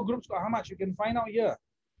 4 groups got how much? You can find out here.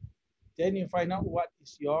 Then you find out what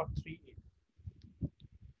is your 3/8.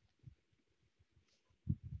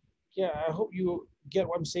 Yeah, I hope you get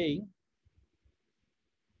what I'm saying.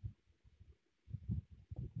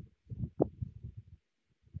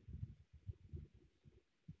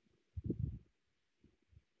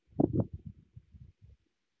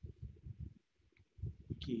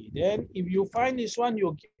 Okay, then if you find this one,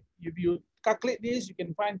 if you calculate this, you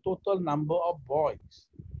can find total number of boys.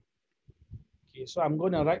 Okay, so I'm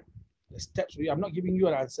going to write the steps for you. I'm not giving you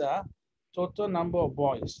an answer. Total number of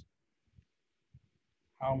boys.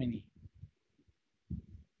 How many?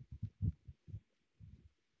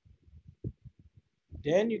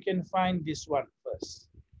 Then you can find this one first.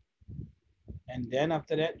 And then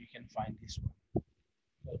after that, you can find this one.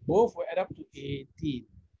 So both will add up to 18.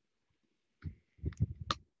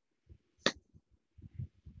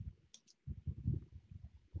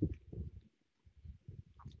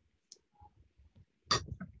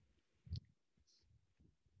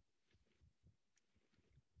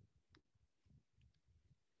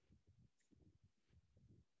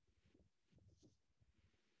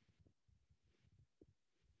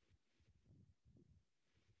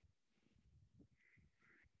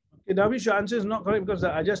 Okay, Davish, your answer is not correct because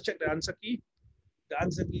I just checked the answer key. The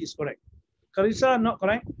answer key is correct. Carissa, not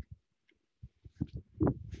correct.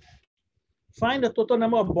 Find the total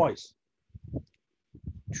number of boys.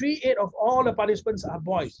 3/8 of all the participants are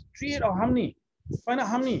boys. 3/8 of how many? Find out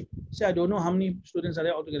how many. Say, I don't know how many students are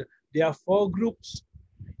there altogether. There are 4 groups.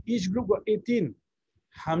 Each group got 18.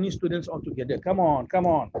 How many students altogether? Come on, come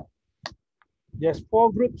on. There's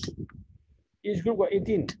 4 groups. Each group got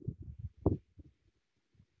 18.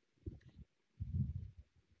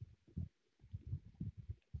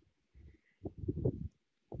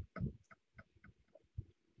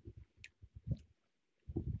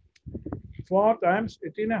 Four times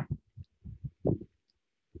 18,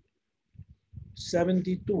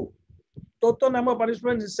 72. Total number of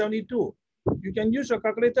participants is 72. You can use your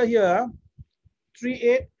calculator here.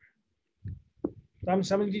 3/8 times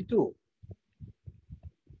 72.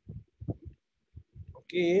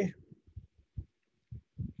 Okay.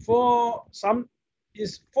 For some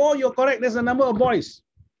is 4, you're correct. There's a number of boys.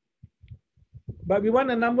 But we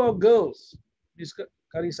want a number of girls, Miss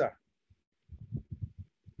Carissa.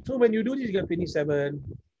 So when you do this, you get 27.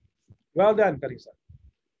 Well done, Carissa.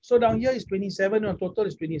 So down here is 27, and total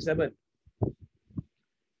is 27.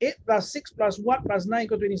 8 plus 6 plus what plus 9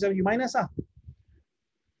 equals 27. You minus.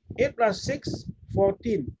 8 plus 6,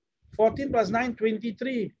 14. 14 plus 9,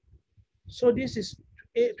 23. So this is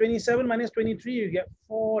 27 minus 23, you get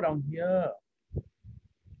 4 down here.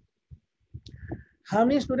 How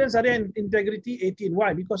many students are there in integrity? 18.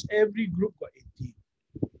 Why? Because every group got 18.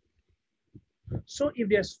 So if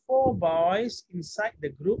there's 4 boys inside the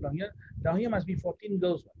group down here must be 14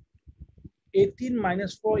 girls. 18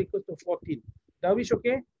 minus 4 equals to 14. Darwish,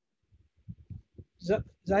 okay?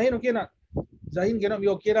 Zahin, okay not? Zahin cannot be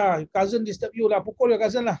okay lah. Cousin disturb you lah. Pukul your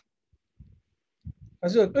cousin lah.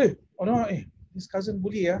 Cousin, oh no, this cousin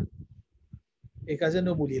bully ya. Cousin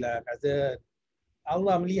no bully lah, cousin.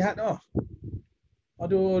 Allah melihat oh.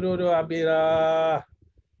 Aduh, habis lah.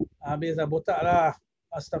 Habis lah, botak lah.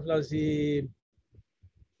 Astaghfirullahaladzim.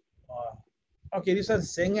 Oh. Okay, this one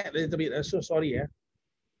sengit a little bit. I'm so sorry.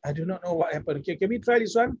 I do not know what happened. Okay, can we try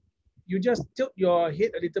this one? You just tilt your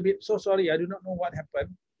head a little bit. So sorry, I do not know what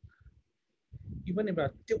happened. Even if I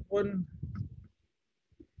tilt one.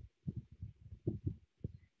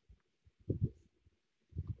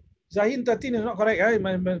 Zahin 13 is not correct. It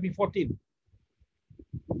must be 14.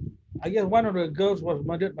 I guess one of the girls was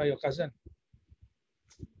murdered by your cousin.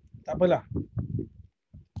 Tak apalah.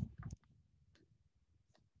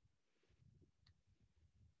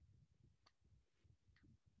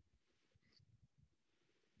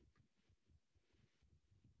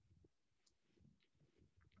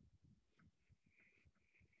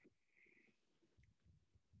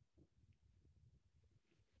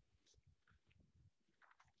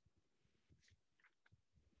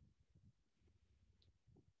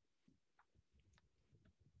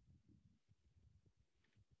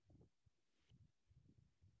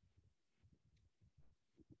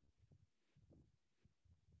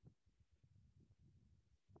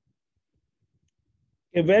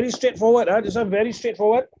 Okay, very straightforward. This one very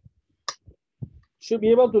straightforward. Should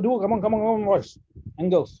be able to do. Come on, boys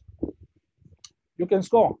and girls. You can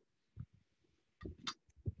score.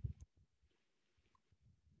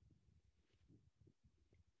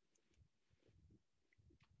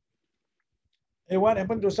 Hey, what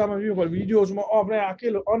happened to some of you? Got videos more off there.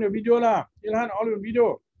 Akil, on your video lah. Ilhan, on your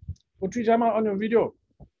video. Putri Jama, on your video.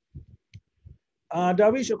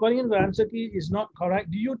 Darwish, according to the answer key, is not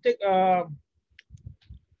correct. Do you take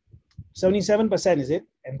 77%? Is it?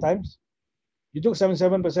 N times? You took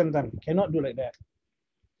 77% time. Cannot do like that.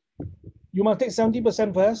 You must take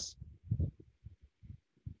 70% first.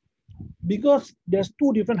 Because there's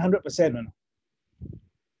two different 100%.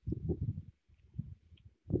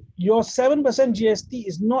 Your 7% GST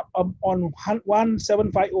is not on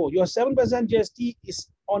 1750. Your 7% GST is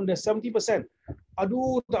on the 70%.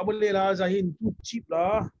 Aduh, tak boleh lah Zahin. Too cheap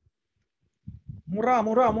lah. Murah.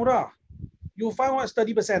 You find what's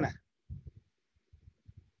 30%?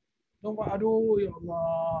 Aduh, ya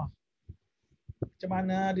Allah. Macam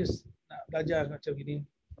mana dia nak belajar macam gini?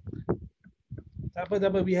 Tak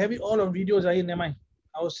apa. We have it all on video, Zahin. Never mind.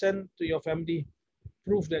 I will send to your family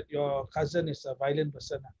proof that your cousin is a violent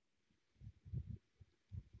person.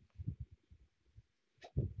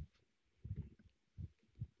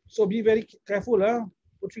 So be very careful.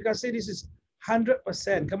 Putri Kasih, this is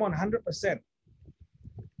 100%. Come on, 100%.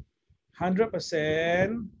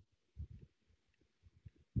 100%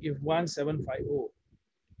 if 1750.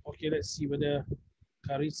 Okay, let's see whether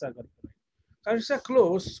Carissa got it correct. Carissa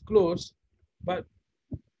close, but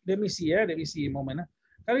let me see a moment.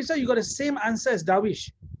 Carissa, you got the same answer as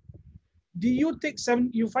Darwish. Do you take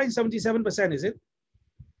you find 77%, is it?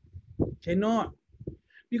 Cannot.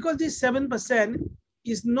 Because this 7%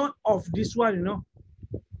 is not of this one, you know.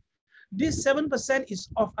 This 7% is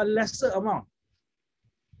of a lesser amount.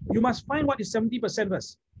 You must find what is 70%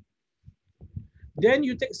 first. Then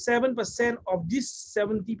you take 7% of this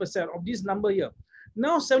 70% of this number here.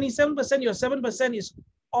 Now 77%, your 7% is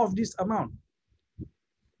of this amount.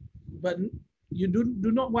 But you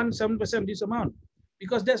do not want 7% of this amount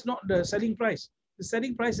because that's not the selling price. The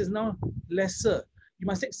selling price is now lesser. You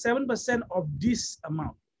must take 7% of this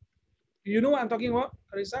amount. You know what I'm talking about,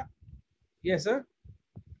 Carissa? Yes, sir.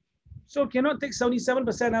 So cannot take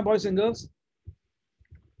 77%, boys and girls.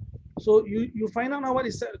 So you find out now what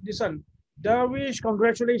is this one. Darwish,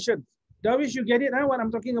 congratulations. Darwish, you get it, what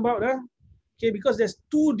I'm talking about, Okay, because there's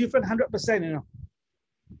two different 100%, you know.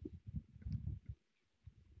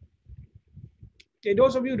 Okay,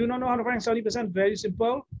 those of you who do not know how to find 70%, very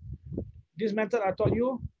simple. This method I taught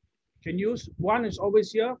you can use. One is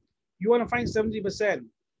always here. You want to find 70%.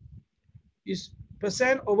 Is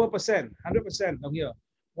percent over percent, 100% down here,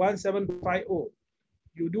 1750.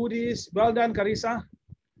 You do this, well done, Carissa,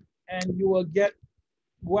 and you will get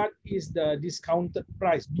what is the discounted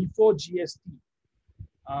price before GST.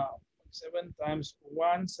 7 times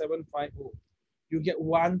 1750. You get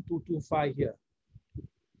 1225 here.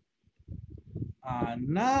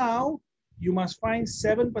 Now you must find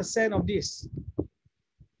 7% of this.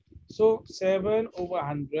 So 7 over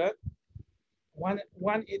 100,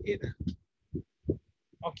 188.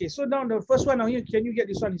 Okay, so now the first one now here, can you get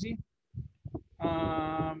this one, you see?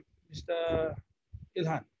 Mr.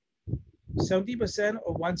 Ilhan, 70%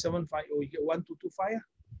 of 1750, you get 1225.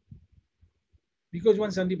 Because you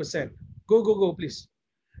want 70%. Go, please.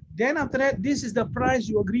 Then after that, this is the price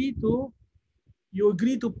you agree to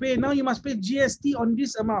pay. Now you must pay GST on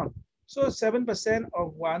this amount. So 7%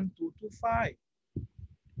 of 1225.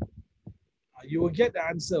 You will get the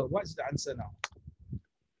answer. What's the answer now?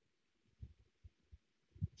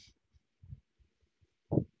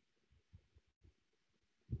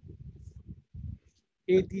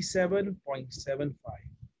 87.75.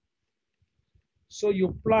 So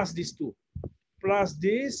you plus these two. Plus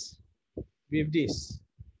this with this.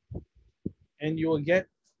 And you will get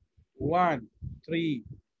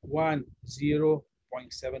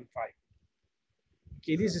 1310.75.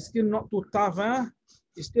 Okay, this is still not too tough.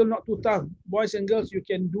 It's still not too tough. Boys and girls, you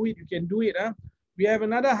can do it. We have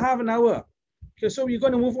another half an hour. Okay, so we're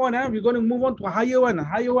going to move on. We're going to move on to a higher one.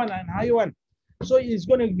 So it's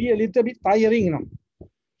going to be a little bit tiring, you know.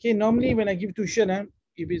 Okay, normally when I give tuition,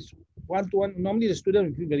 if it's one-to-one, normally the student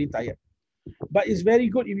will feel very tired. But it's very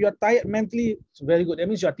good. If you're tired mentally, it's very good. That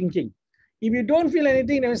means you're thinking. If you don't feel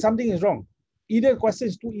anything, then something is wrong. Either the question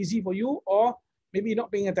is too easy for you or maybe you're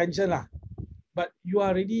not paying attention. But you are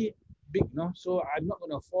already big, no? So I'm not going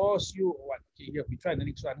to force you or what. Okay, here, we try the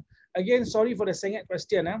next one. Again, sorry for the second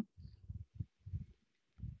question.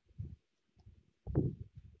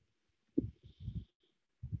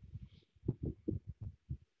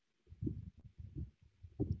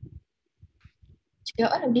 Yeah,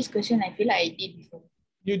 all of these questions I feel like I did before.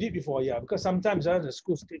 You did before, yeah, because sometimes the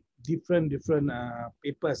schools take different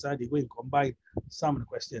papers. They go and combine some of the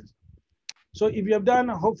questions. So if you have done,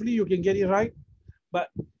 hopefully you can get it right. But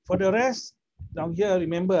for the rest, down here,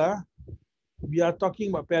 remember, we are talking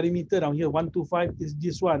about perimeter down here. 1, 2, 5 is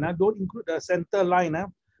this one. Don't include the center line.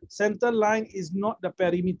 Center line is not the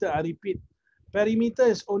perimeter. I repeat, perimeter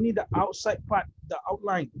is only the outside part, the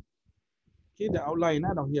outline. Okay, the outline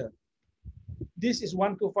down here. This is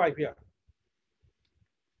 1, 2, 5 here.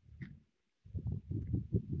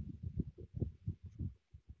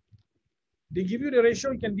 They give you the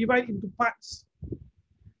ratio, you can divide into parts.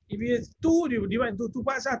 If you have 2, you divide into 2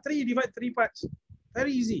 parts. 3, you divide 3 parts.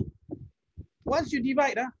 Very easy. Once you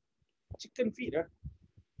divide, chicken feet. See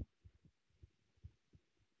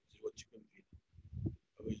what chicken feet?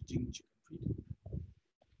 Are we eating chicken feet?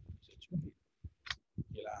 Chicken feet.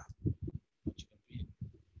 Okay lah. Chicken feet.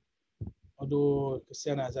 Aduh,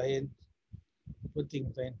 kesian lah Zahin.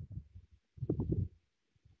 Penting Zahin.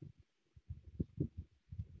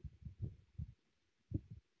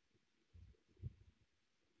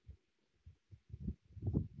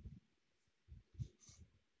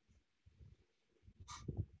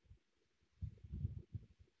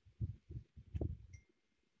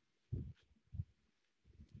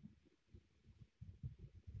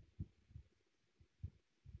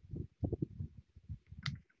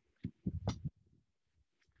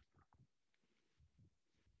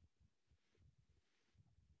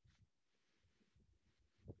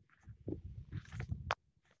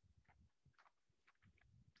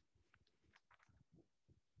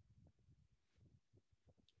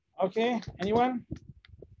 Okay, anyone?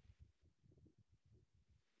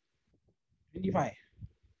 25.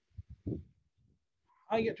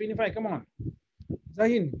 I get 25, come on.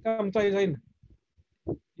 Zahin, come try Zahin.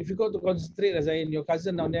 Difficult to concentrate Zahin. Your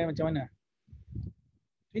cousin down there macam mana?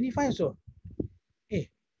 25 so.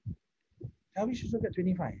 Darwish also get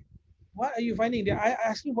 25. What are you finding? They are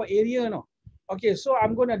asking for area, no? Okay, so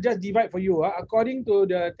I'm going to just divide for you. According to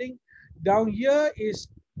the thing, down here is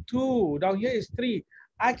 2, down here is 3.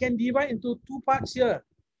 I can divide into 2 parts here.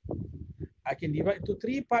 I can divide into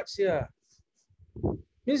 3 parts here.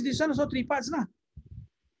 Means this one also 3 parts lah.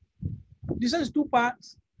 This one is 2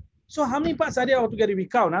 parts. So how many parts are there altogether? We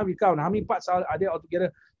count. We count. How many parts are there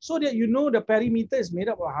altogether? So that you know the perimeter is made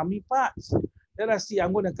up of how many parts. Let us see.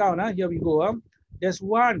 I'm going to count. Here we go. There's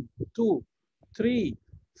 1, 2, 3,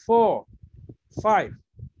 4, 5,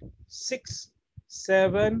 6,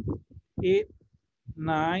 7, 8,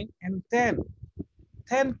 9, and 10.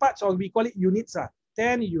 10 parts, or we call it units.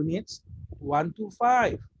 10 units, 1 to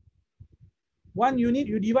 5. 1 unit,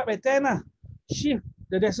 you divide by 10. Shift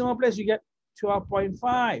the decimal place, you get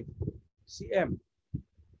 12.5 cm.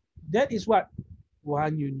 That is what?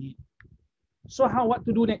 1 unit. So what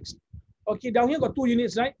to do next? Okay, down here got 2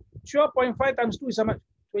 units, right? 12.5 times 2 is how much?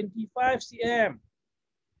 25 cm.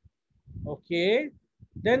 Okay.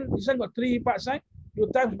 Then this one got 3 parts, right?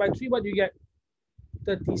 You times by 3, what do you get?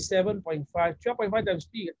 37.5. 12.5 times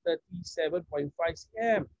 3, 37.5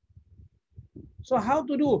 cm. So how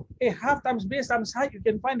to do? Half times base times height, you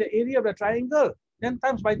can find the area of the triangle. Then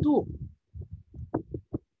times by 2.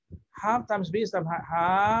 Half times base times height.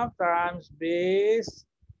 Half times base.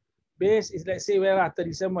 Base is, let's say, where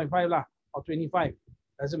 37.5 lah, or 25.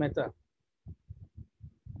 Doesn't matter.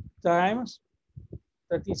 Times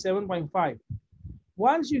 37.5.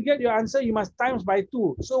 Once you get your answer, you must times by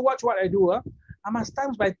 2. So watch what I do. I must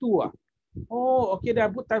times by 2. Oh, okay, then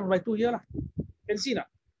I put times by 2 here. Can see now.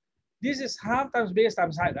 This is half times base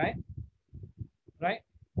times height, right? Right?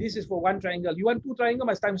 This is for 1 triangle. You want 2 triangle,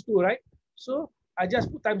 must times 2, right? So I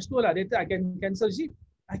just put times 2 lah. Later I can cancel. See?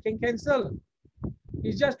 I can cancel.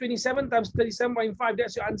 It's just 27 times 37.5.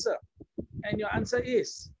 That's your answer. And your answer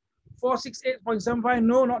is 468.75.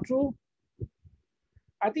 No, not true.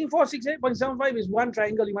 I think 468.75 is 1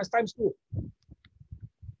 triangle. You must times 2.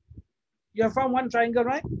 You have found 1 triangle,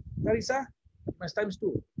 right, Carissa? You must times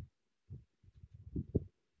 2.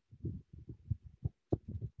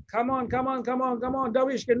 Come on.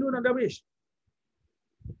 Darwish, can do now, Darwish.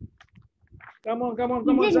 Come on.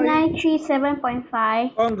 Is it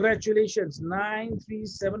 937.5? Congratulations,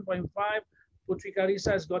 937.5. Putri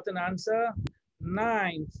Carissa has got an answer.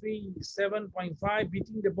 937.5,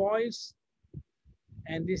 beating the boys.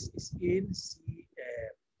 And this is in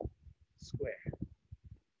cm square.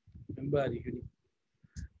 Remember the unit.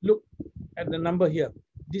 Look at the number here.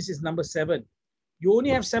 This is number 7. You only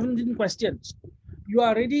have 17 questions. You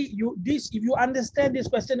are ready. If you understand this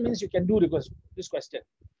question, it means you can do this question.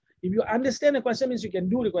 If you understand the question, it means you can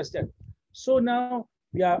do the question. So now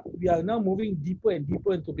we are now moving deeper and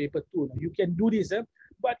deeper into paper 2. You can do this,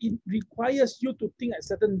 but it requires you to think at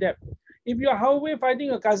certain depth. If you are halfway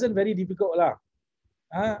finding a cousin, very difficult lah.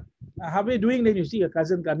 Halfway doing, then you see a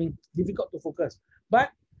cousin coming, difficult to focus.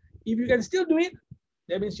 But if you can still do it,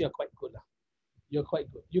 that means you're quite good lah. You're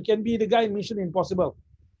quite good. You can be the guy in Mission Impossible.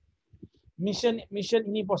 Mission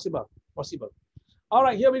Impossible. Possible. All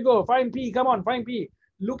right, here we go. Find P. Come on, find P.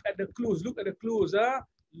 Look at the clues. Look at the clues.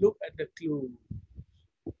 Look at the clues.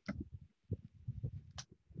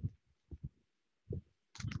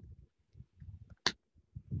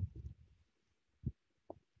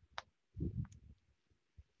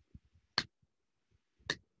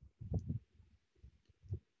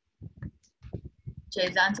 So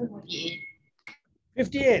is the answer 48?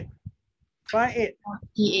 58. 58.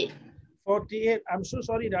 48. 48. I'm so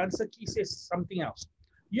sorry. The answer key says something else.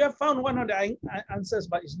 You have found one of the answers,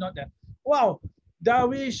 but it's not that. Wow.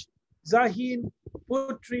 Darwish, Zahin,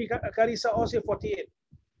 Putri, Karisa all say 48.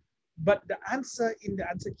 But the answer in the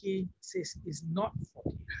answer key says is not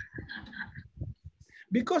 48.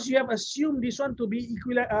 Because you have assumed this one to be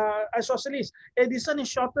isosceles. This one is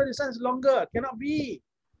shorter, this one is longer. Cannot be.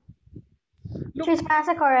 Look, Is my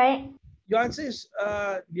answer correct? your answer is,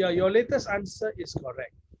 your latest answer is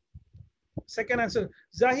correct. Second answer.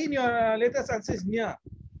 Zahin, your latest answer is near,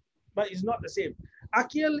 but it's not the same.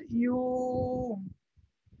 Akil, no.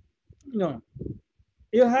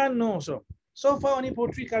 Ilhan, no. So far only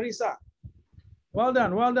Putri, Karisa. Well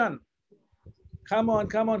done, well done. Come on.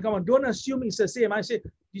 Don't assume it's the same. I say,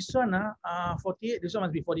 this one, 48, this one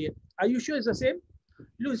must be 48. Are you sure it's the same?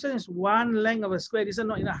 Look, this one is one length of a square. This is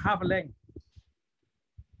not in a half length.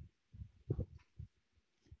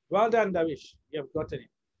 Well done, Davish. You have gotten it.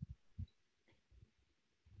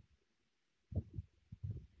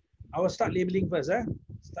 I will start labeling first.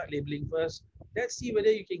 Start labeling first. Let's see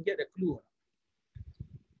whether you can get a clue.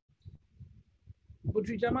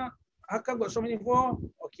 Putri Jama, how come got so many 4?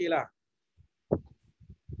 Okay lah.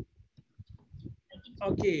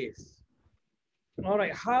 Okay. All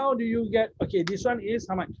right. How do you get? Okay, this one is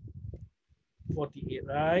how much? 48,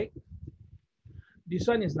 right? This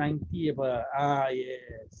one is 90.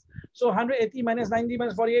 Yes. So 180 minus 90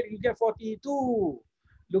 minus 48, you get 42.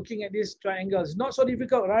 Looking at these triangles, not so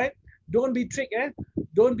difficult, right? Don't be tricked,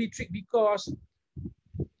 Don't be tricked because,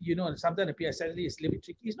 sometimes the PSLE is a little bit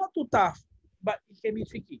tricky. It's not too tough, but it can be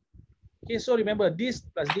tricky. Okay, so remember this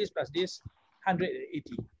plus this plus this,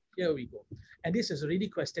 180. Here we go. And this is already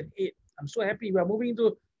question 8. I'm so happy. We're moving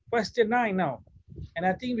to question 9 now. And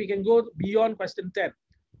I think we can go beyond question 10.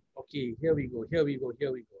 Okay, here we go.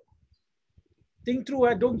 Think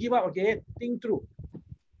through, don't give up, okay? Think through.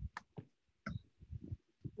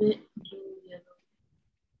 Red, blue, yellow.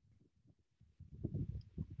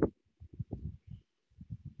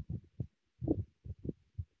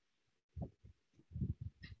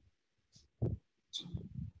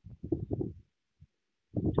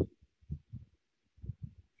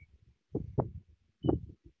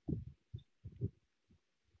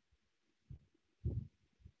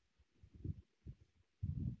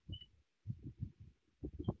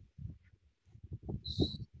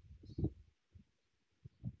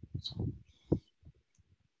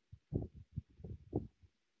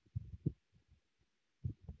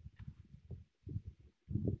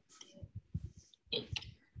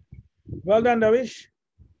 Well done, Davish.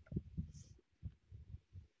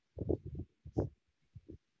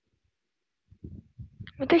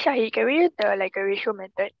 Mr. Shahid, can we use the a ratio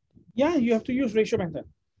method? Yeah, you have to use ratio method.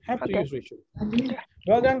 Have to use ratio.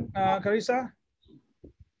 Well done, Karisa.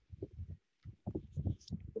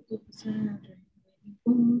 50%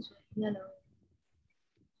 yellow.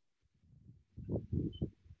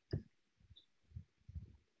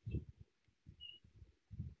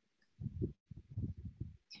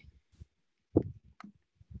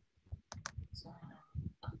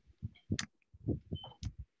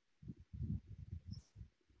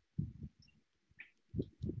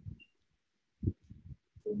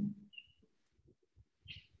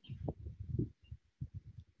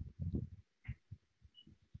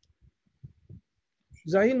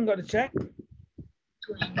 Zahin got to check.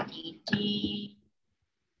 23.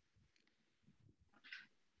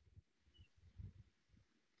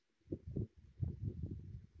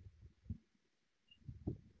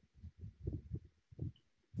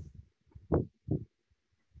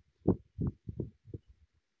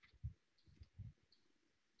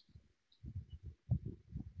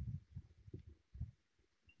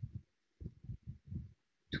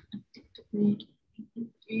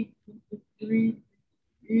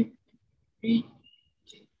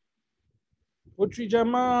 Putri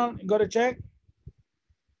Jamal, got to check.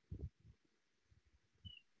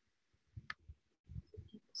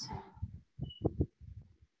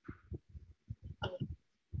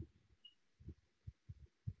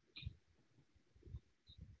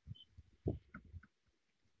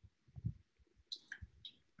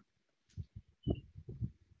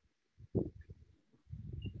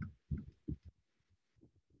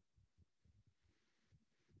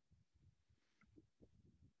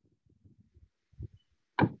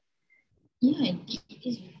 I did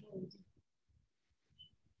this before.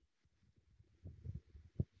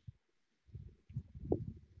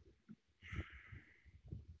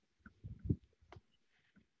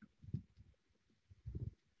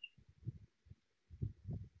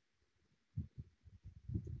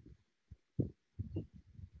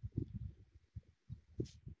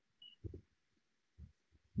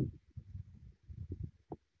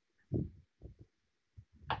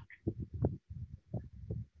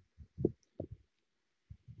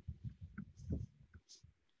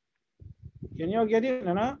 Can you all get it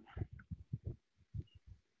or not?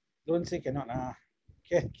 Don't say cannot.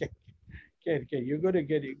 Okay. You got to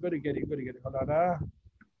get it. Got to get it. Hold on.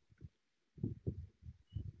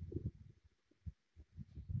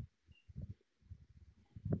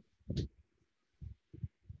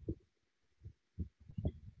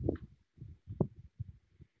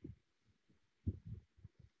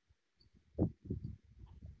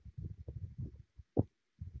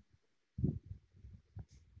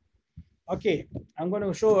 Okay, I'm going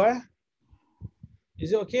to show.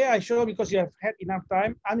 Is it okay? I show because you have had enough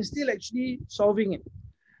time. I'm still actually solving it.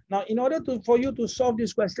 Now, in order for you to solve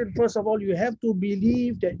this question, first of all, you have to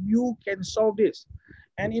believe that you can solve this.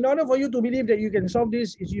 And in order for you to believe that you can solve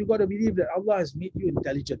this, is you got to believe that Allah has made you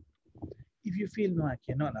intelligent. If you feel, no, I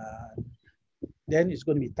cannot, then it's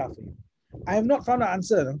going to be tough for you. I have not found an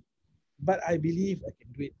answer, but I believe I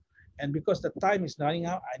can do it. And because the time is running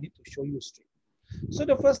out, I need to show you straight. So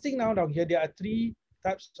the first thing now down here, there are 3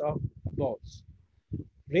 types of balls.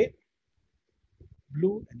 Red,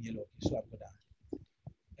 blue, and yellow. So I'm gonna,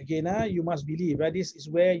 again, you must believe, right? This is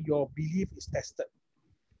where your belief is tested.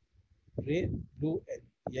 Red, blue, and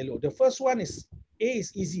yellow. The first one is, A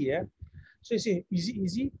is easy, yeah? So you see,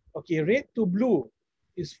 easy. Okay, red to blue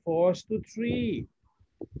is 4:3.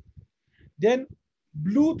 Then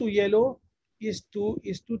blue to yellow is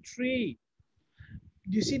 2:3.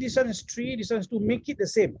 You see this one is 3, this one is 2. Make it the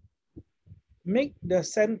same. Make the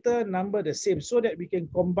center number the same so that we can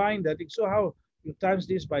combine that. So how? You times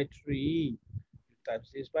this by 3. You times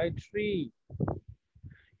this by 3.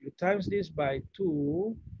 You times this by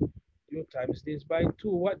 2. You times this by 2.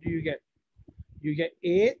 What do you get? You get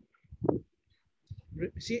 8.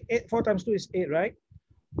 See, 8, 4 times 2 is 8, right?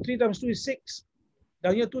 3 times 2 is 6.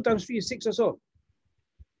 Down here, 2 times 3 is 6 also.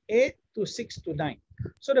 8 to 6 to 9.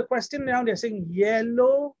 So the question now, they're saying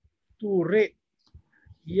yellow to red.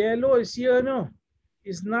 Yellow is here, no?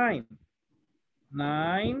 Is 9.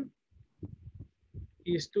 9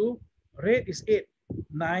 is to red is 8.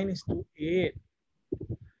 9 is to 8.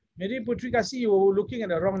 Maybe Putri Kasi, you were looking at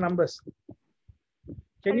the wrong numbers.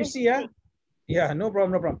 Can you see? Yeah, no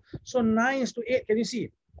problem. So 9 is to 8. Can you see?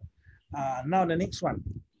 Now the next one.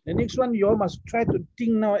 The next one, you all must try to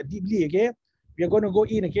think now deeply, okay? We are going to go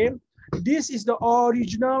in, okay? This is the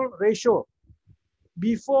original ratio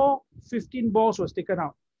before 15 balls was taken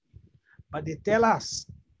out. But they tell us,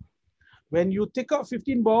 when you take out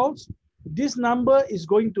 15 balls, this number is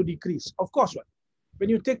going to decrease. Of course, what? When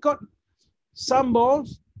you take out some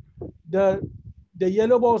balls, the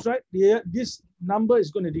yellow balls, right? This number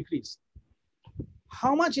is going to decrease.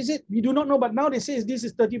 How much is it? We do not know, but now they say this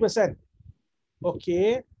is 30%.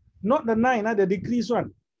 Okay, not the 9, the decreased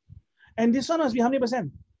one. And this one must be how many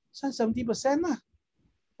percent? 70%.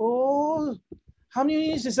 Oh, how many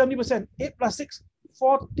units is 70%? 8 plus 6,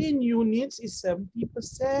 14 units is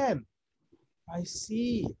 70%. I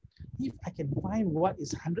see. If I can find what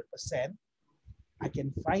is 100%, I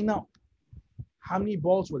can find out how many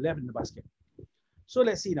balls were left in the basket. So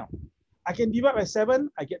let's see now. I can divide by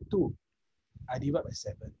 7, I get 2. I divide by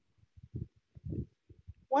 7.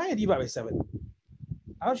 Why I divide by 7?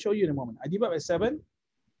 I'll show you in a moment. I divide by 7,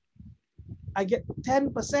 I get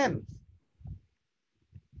 10%.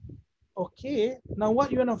 Okay, now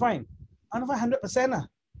what you want to find? I want to find 100%.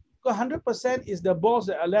 Because 100% is the balls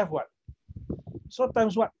that are left, what? So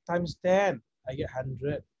times what? Times 10, I get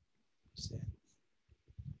 100%.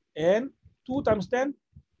 And 2 times 10,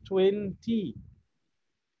 20.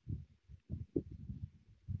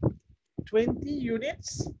 20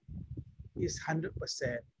 units is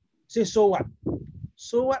 100%. Say, so what?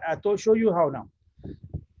 So what? I told show you how now.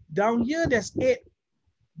 Down here, there's 8.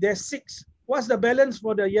 There's 6. What's the balance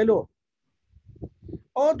for the yellow?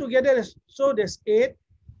 All together, so there's 8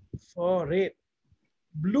 for red.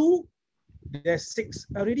 Blue, there's 6.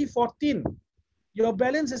 Already 14. Your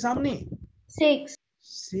balance is how many? 6.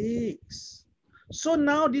 6. So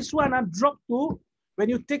now this one I dropped to, when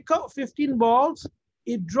you take out 15 balls,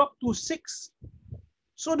 it dropped to 6.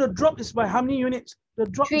 So the drop is by how many units? The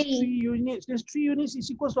drop 3. is 3 units. There's 3 units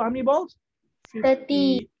is equals to how many balls?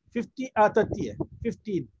 30.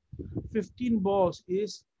 15. 15 balls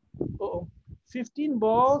is 15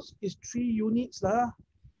 balls is 3 units lah.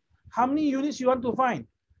 How many units you want to find?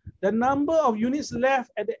 The number of units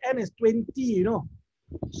left at the end is 20, you know.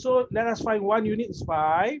 So let us find 1 unit is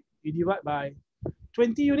 5. You divide by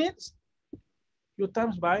 20 units. You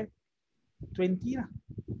times by 20 lah.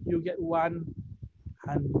 You get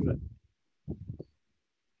 100.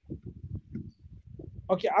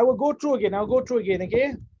 Okay, I will go through again. I'll go through again,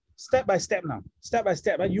 okay? Step by step now. Step by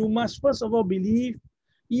step. You must first of all believe,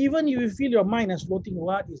 even if you feel your mind is floating,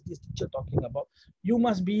 what is this teacher talking about? You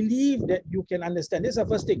must believe that you can understand. This is the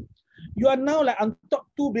first thing. You are now like on top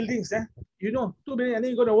 2 buildings. You know, 2 buildings, and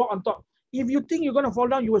then you're going to walk on top. If you think you're going to fall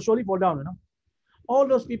down, you will surely fall down, you know. All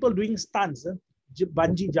those people doing stunts,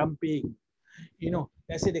 bungee jumping, you know,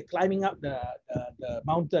 let's say they're climbing up the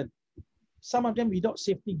mountain. Some of them without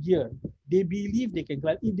safety gear, they believe they can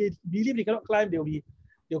climb. If they believe they cannot climb, they'll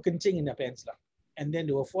kencing in their pants lah, and then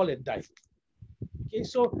they will fall and die. Okay,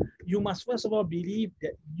 so you must first of all believe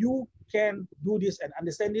that you can do this and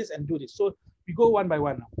understand this and do this. So we go one by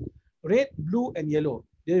one now. Red, blue, and yellow.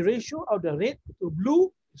 The ratio of the red to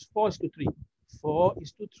blue is 4:3.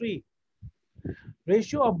 4:3.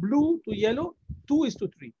 Ratio of blue to yellow,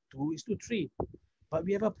 2:3. 2:3. But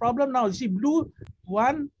we have a problem now. You see, blue,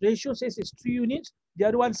 one ratio says it's 3 units. The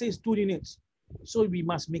other one says 2 units. So we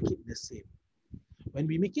must make it the same. When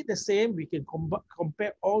we make it the same, we can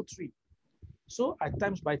compare all 3. So I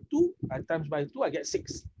times by 2, I times by 2, I get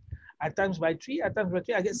 6. I times by 3, I times by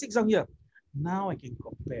 3, I get 6 on here. Now I can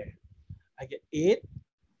compare. I get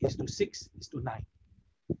 8:6:9.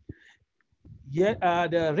 Yet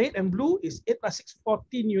the red and blue is 8 plus 6,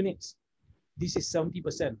 14 units. This is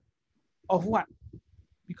 70%. Of what?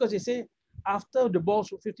 Because they say after the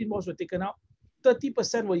balls, 15 balls were taken out,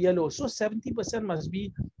 30% were yellow. So 70% must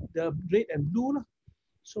be the red and blue.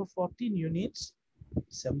 So 14 units,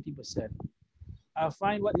 70%. I'll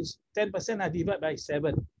find what is 10%. I divide by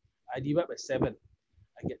 7. I divide by 7.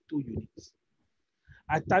 I get 2 units.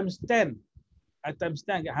 I times 10. I times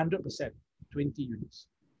 10, I get 100%. 20 units.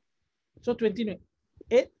 So 20 units.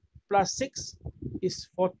 8 plus 6 is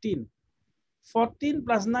 14. 14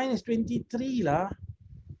 plus 9 is 23 lah.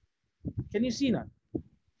 Can you see now?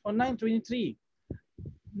 For 9, 23.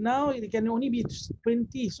 Now it can only be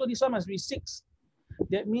 20. So this one must be 6.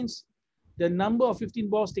 That means the number of 15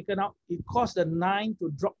 balls taken out, it caused the 9 to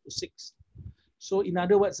drop to 6. So in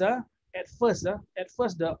other words, at first the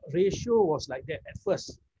ratio was like that. At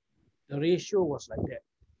first, the ratio was like that.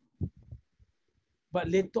 But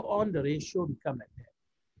later on, the ratio become like that.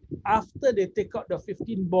 After they take out the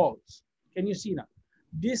 15 balls, can you see now?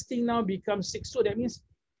 This thing now becomes 6. So that means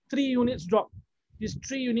 3 units drop. This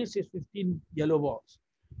 3 units is 15 yellow balls.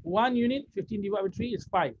 1 unit, 15 divided by 3 is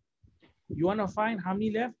 5. You want to find how many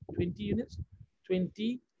left? 20 units.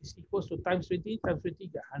 20 is equals to times 20 times 20,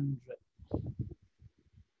 get 100.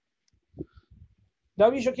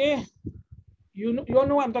 Darwish, okay? You all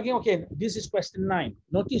know what I'm talking. Okay, this is question 9.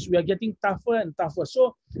 Notice we are getting tougher and tougher.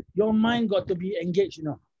 So your mind got to be engaged, you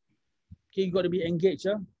know. Okay, you got to be engaged.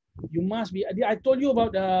 Huh? You must be. I told you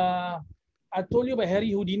about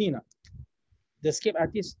Harry Houdini, the escape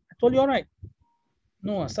artist. I told you, all right?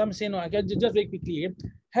 No, some say no. I can just very quickly. Okay?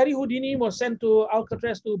 Harry Houdini was sent to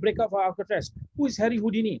Alcatraz to break up for Alcatraz. Who is Harry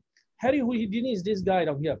Houdini? Harry Houdini is this guy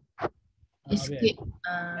down here. Escape.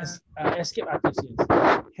 Escape artist. Yes.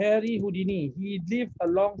 Harry Houdini. He lived a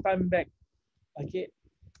long time back. Okay.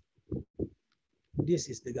 This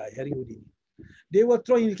is the guy, Harry Houdini. They were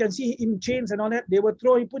throwing, you can see him chains and all that. They were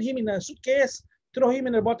throwing, put him in a suitcase, throw him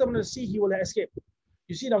in the bottom of the sea, he will escape.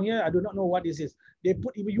 You see down here, I do not know what this is. They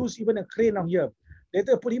use even a crane down here.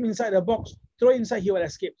 Later put him inside a box, throw inside, he will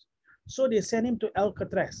escape. So they send him to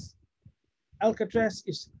Alcatraz. Alcatraz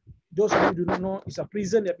is, those of you who do not know, it's a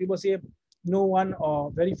prison that people say no one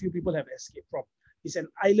or very few people have escaped from. It's an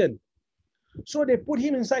island. So they put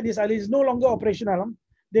him inside this island. It's no longer operational.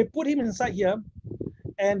 They put him inside here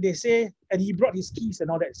and they say, and he brought his keys and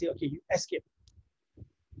all that. Say, okay, you escape.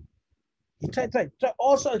 He tried.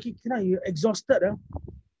 Also, you're exhausted.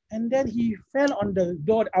 And then he fell on the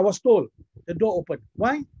door. I was told the door opened.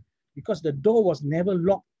 Why? Because the door was never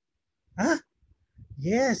locked. Huh?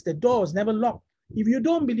 Yes, the door was never locked. If you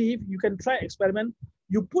don't believe, you can try experiment.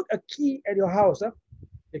 You put a key at your house,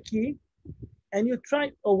 the key, and you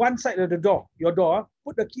try one side of the door, your door,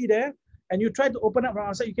 put the key there, and you try to open up from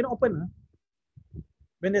outside. You cannot open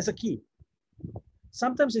when there's a key.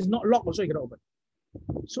 Sometimes it's not locked, also you cannot open.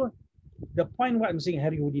 So the point what I'm saying,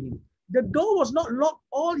 Harry Houdini, the door was not locked.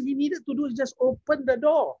 All he needed to do is just open the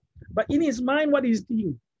door. But in his mind, what is he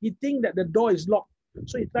thinking? He thinks that the door is locked.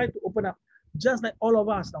 So he tried to open up, just like all of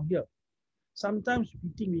us down here. Sometimes we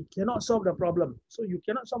think we cannot solve the problem. So you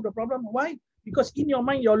cannot solve the problem. Why? Because in your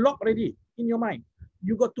mind, you're locked already. In your mind,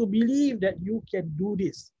 you got to believe that you can do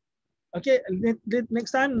this. Okay,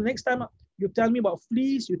 next time you tell me about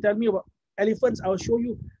fleas, you tell me about elephants, I'll show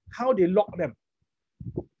you how they lock them.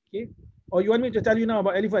 Okay, or you want me to tell you now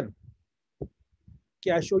about elephant?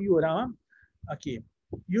 Okay, I'll show you now. Okay,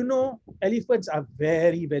 you know elephants are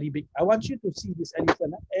very, very big. I want you to see this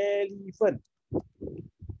elephant. Elephant.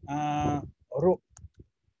 Rope.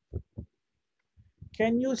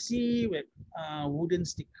 Can you see with wooden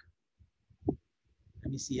stick?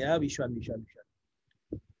 Let me see. Which one?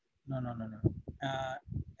 No.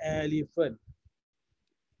 Elephant.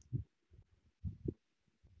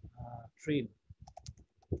 Train.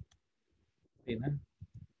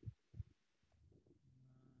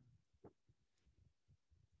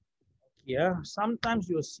 Yeah, sometimes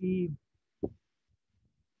you'll see.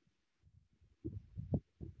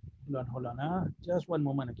 Hold on. Just one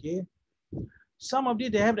moment, okay. Some of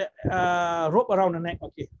these they have the rope around the neck.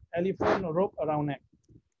 Okay, elephant rope around neck.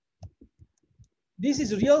 This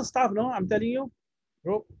is real stuff, no? I'm telling you,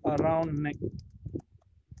 rope around neck.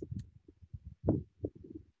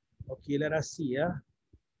 Okay, let us see.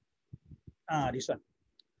 This one.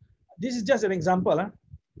 This is just an example.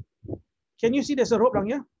 Can you see there's a rope down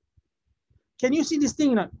here? Can you see this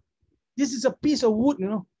thing? This is a piece of wood, you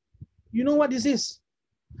know. You know what this is?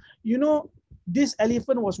 You know, this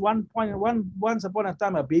elephant was once upon a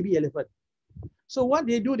time a baby elephant. So what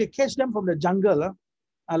they do, they catch them from the jungle,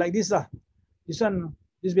 like this.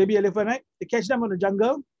 This baby elephant, right? They catch them from the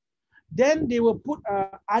jungle. Then they will put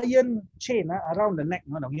an iron chain around the neck,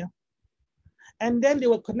 down here. And then they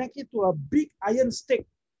will connect it to a big iron stake,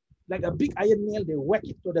 like a big iron nail. They whack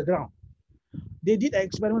it to the ground. They did an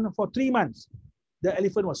experiment for 3 months. The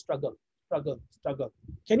elephant was struggle.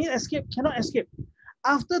 Can it escape? Cannot escape.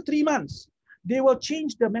 After 3 months, they will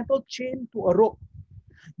change the metal chain to a rope.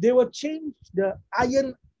 They will change the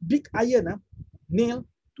big iron nail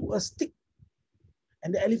to a stick.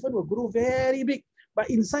 And the elephant will grow very big. But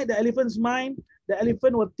inside the elephant's mind, the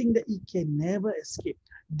elephant will think that it can never escape.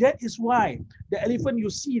 That is why the elephant you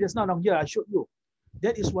see that's now down here, I showed you.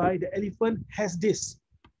 That is why the elephant has this.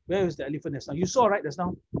 Where is the elephant just now? You saw, right, just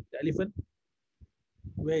now, the elephant?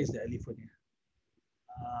 Where is the elephant here?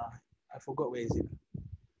 I forgot where is it.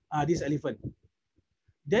 This elephant.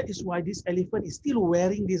 That is why this elephant is still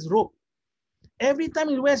wearing this rope. Every time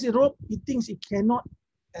it wears a rope, it thinks it cannot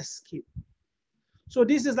escape. So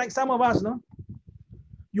this is like some of us, no?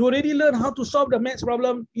 You already learn how to solve the maths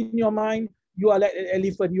problem in your mind. You are like an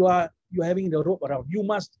elephant. You are having the rope around. You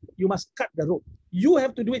must cut the rope. You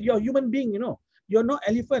have to do it. You're a human being, you know. You're not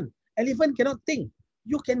elephant. Elephant cannot think.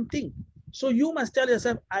 You can think. So you must tell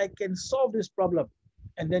yourself, I can solve this problem.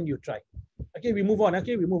 And then you try. Okay, we move on.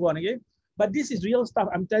 Okay. But this is real stuff.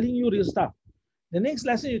 I'm telling you real stuff. The next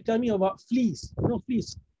lesson, you tell me about fleas. You know,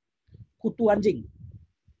 fleas. Kutu anjing.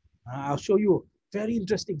 I'll show you very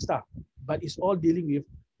interesting stuff. But it's all dealing with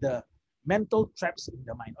the mental traps in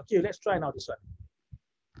the mind. Okay, let's try now this one.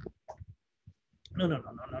 No,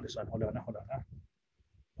 this one. Hold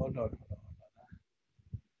on.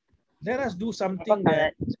 Let us do something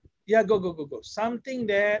that, go. Something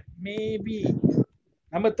that maybe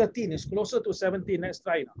number 13 is closer to 17. Let's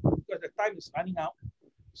try now because the time is running out.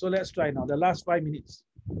 So let's try now. The last 5 minutes.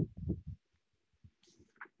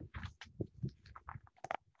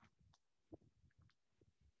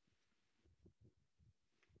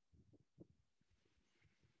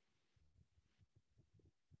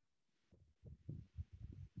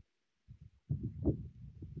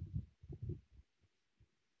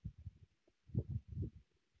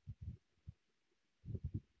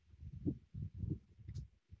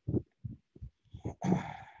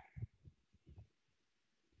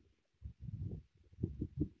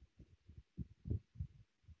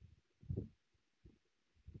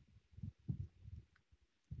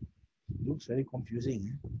 Looks very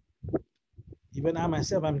confusing. Even I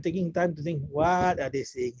myself, I'm taking time to think, what are they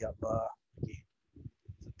saying? Okay.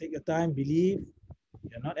 So take your time, believe.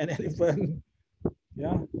 You're not an elephant.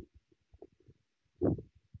 Yeah.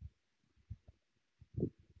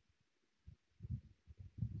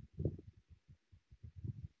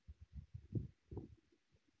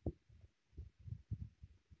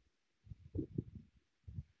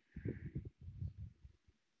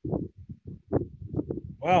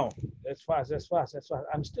 Wow, that's fast.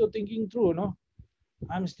 I'm still thinking through, no?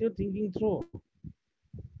 I'm still thinking through.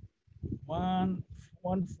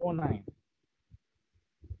 149.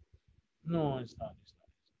 No, it's not.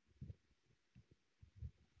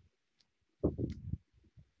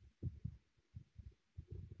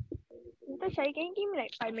 Shai, can you give me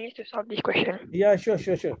like 5 minutes to solve this question? Yeah, sure.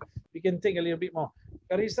 We can take a little bit more.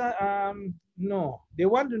 Carissa, no. They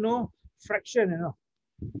want to know fraction, you know.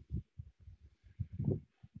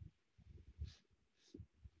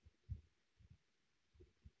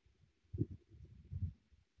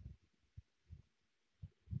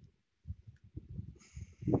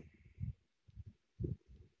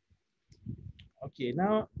 Okay,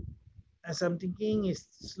 now as I'm thinking, it's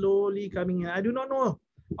slowly coming in. I do not know.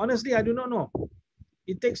 Honestly, I do not know.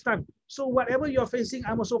 It takes time. So whatever you're facing,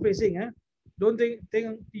 I'm also facing. Don't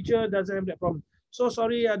think teacher doesn't have that problem. So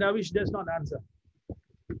sorry, Davish, that's not the answer.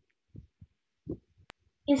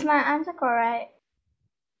 Is my answer correct?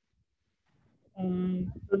 No,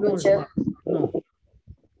 Good, it's sir. not. No.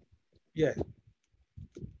 Yeah,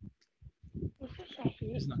 Mr.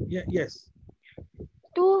 Shahid, it's not. Yeah, yes.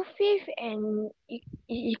 2/5 and is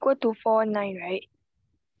equal to 4/9, right?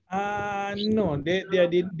 No, they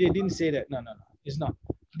didn't say that. No, it's not.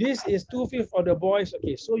 This is 2/5 of the boys.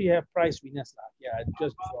 Okay, so you have prize winners. Yeah,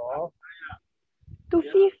 just draw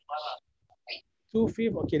 2/5.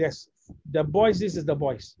 2/5. Okay, that's the boys. This is the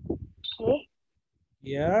boys. Okay.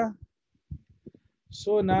 Yeah.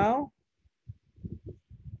 So now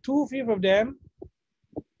 2/5 of them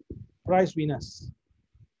prize winners.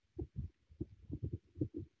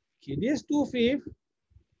 Okay, this 2/5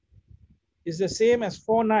 is the same as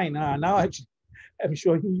 4/9. Now I'm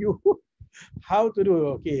showing you how to do.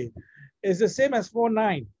 Okay, it's the same as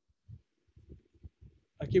 4/9.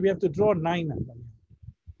 Okay, we have to draw 9.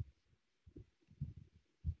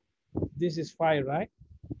 This is 5, right?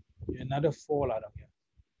 Another 4 out of here.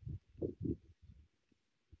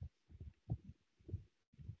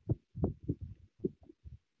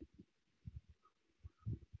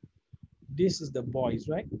 This is the boys,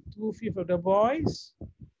 right? 2/5 of the boys.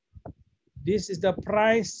 This is the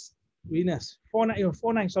prize winners. 4/9,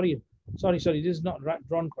 4/9, sorry. Sorry, this is not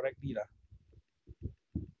drawn correctly.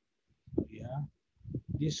 Yeah.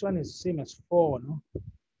 This one is same as 4, no?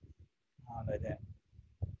 Like that.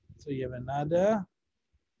 So you have another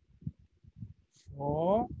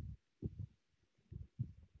 4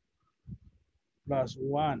 plus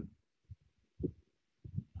 1.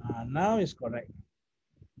 Now it's correct.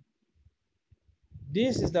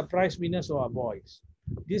 This is the prize winners of our boys.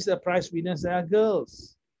 These are prize winners that are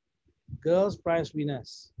girls. Girls prize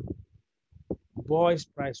winners. Boys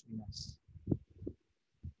prize winners.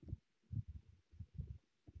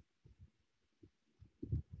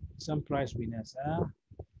 Some prize winners.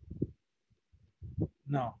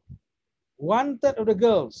 Now, 1/3 of the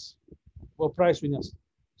girls were prize winners.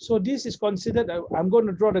 So this is considered, I'm going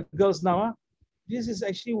to draw the girls now. This is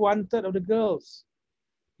actually 1/3 of the girls.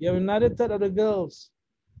 You have another third of the girls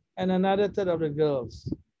and another third of the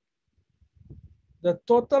girls. The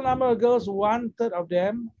total number of girls, 1/3 of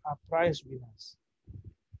them are prize winners.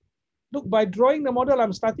 Look, by drawing the model,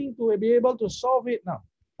 I'm starting to be able to solve it now.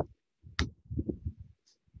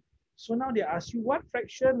 So now they ask you, what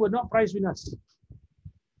fraction were not prize winners?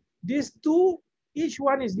 These two, each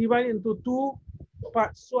one is divided into 2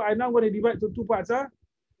 parts. So I'm now going to divide to 2 parts.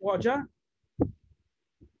 Watch.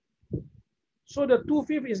 So the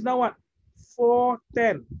 2/5 is now what?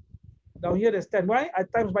 4/10. Down here there's 10. Why? I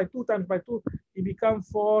times by 2 times by 2, it becomes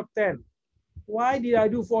 4/10. Why did I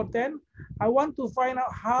do 4/10? I want to find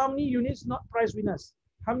out how many units not prize winners.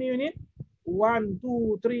 How many units? 1,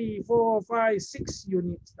 2, 3, 4, 5, 6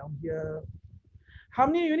 units down here. How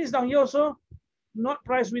many units down here also? Not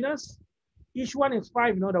prize winners. Each one is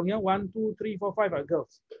 5, you know, down here. 1, 2, 3, 4, 5 are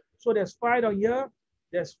girls. So there's 5 down here.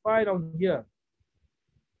 There's 5 down here.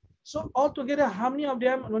 So altogether, how many of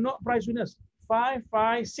them were not prize winners? 5,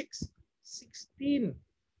 5, 6, 16.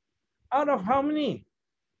 Out of how many?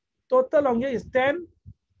 Total down here is 10.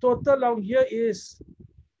 Total down here is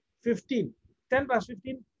 15. 10 plus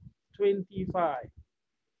 15, 25.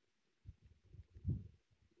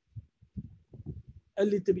 A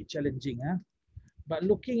little bit challenging, huh? But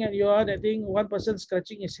looking at your, I think one person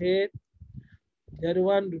scratching his head, the other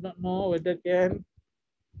one do not know whether can.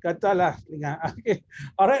 Kata lah, okay.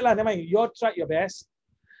 All right lah, never mind. You try your best.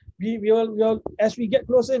 We will, as we get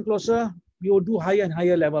closer and closer, we will do higher and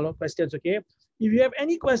higher level of questions, okay? If you have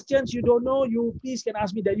any questions you don't know, you please can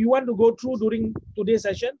ask me that you want to go through during today's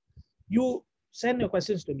session, you send your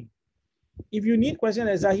questions to me. If you need questions,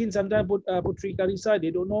 as Zahin sometimes Putri Karisa, they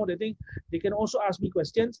don't know the thing, they can also ask me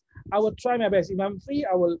questions. I will try my best. If I'm free,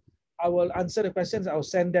 I will answer the questions. I will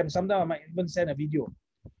send them. Sometimes I might even send a video.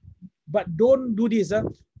 But don't do this.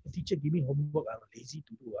 The teacher give me homework. I'm lazy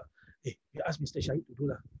to do. Hey, you ask Mr. Shahid to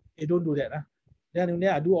do. Hey, don't do that. Then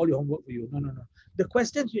I do all your homework for you. No. The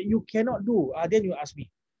questions you cannot do, then you ask me.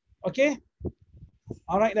 Okay?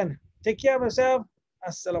 All right then. Take care of yourself.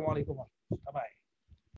 Assalamualaikum. Bye-bye.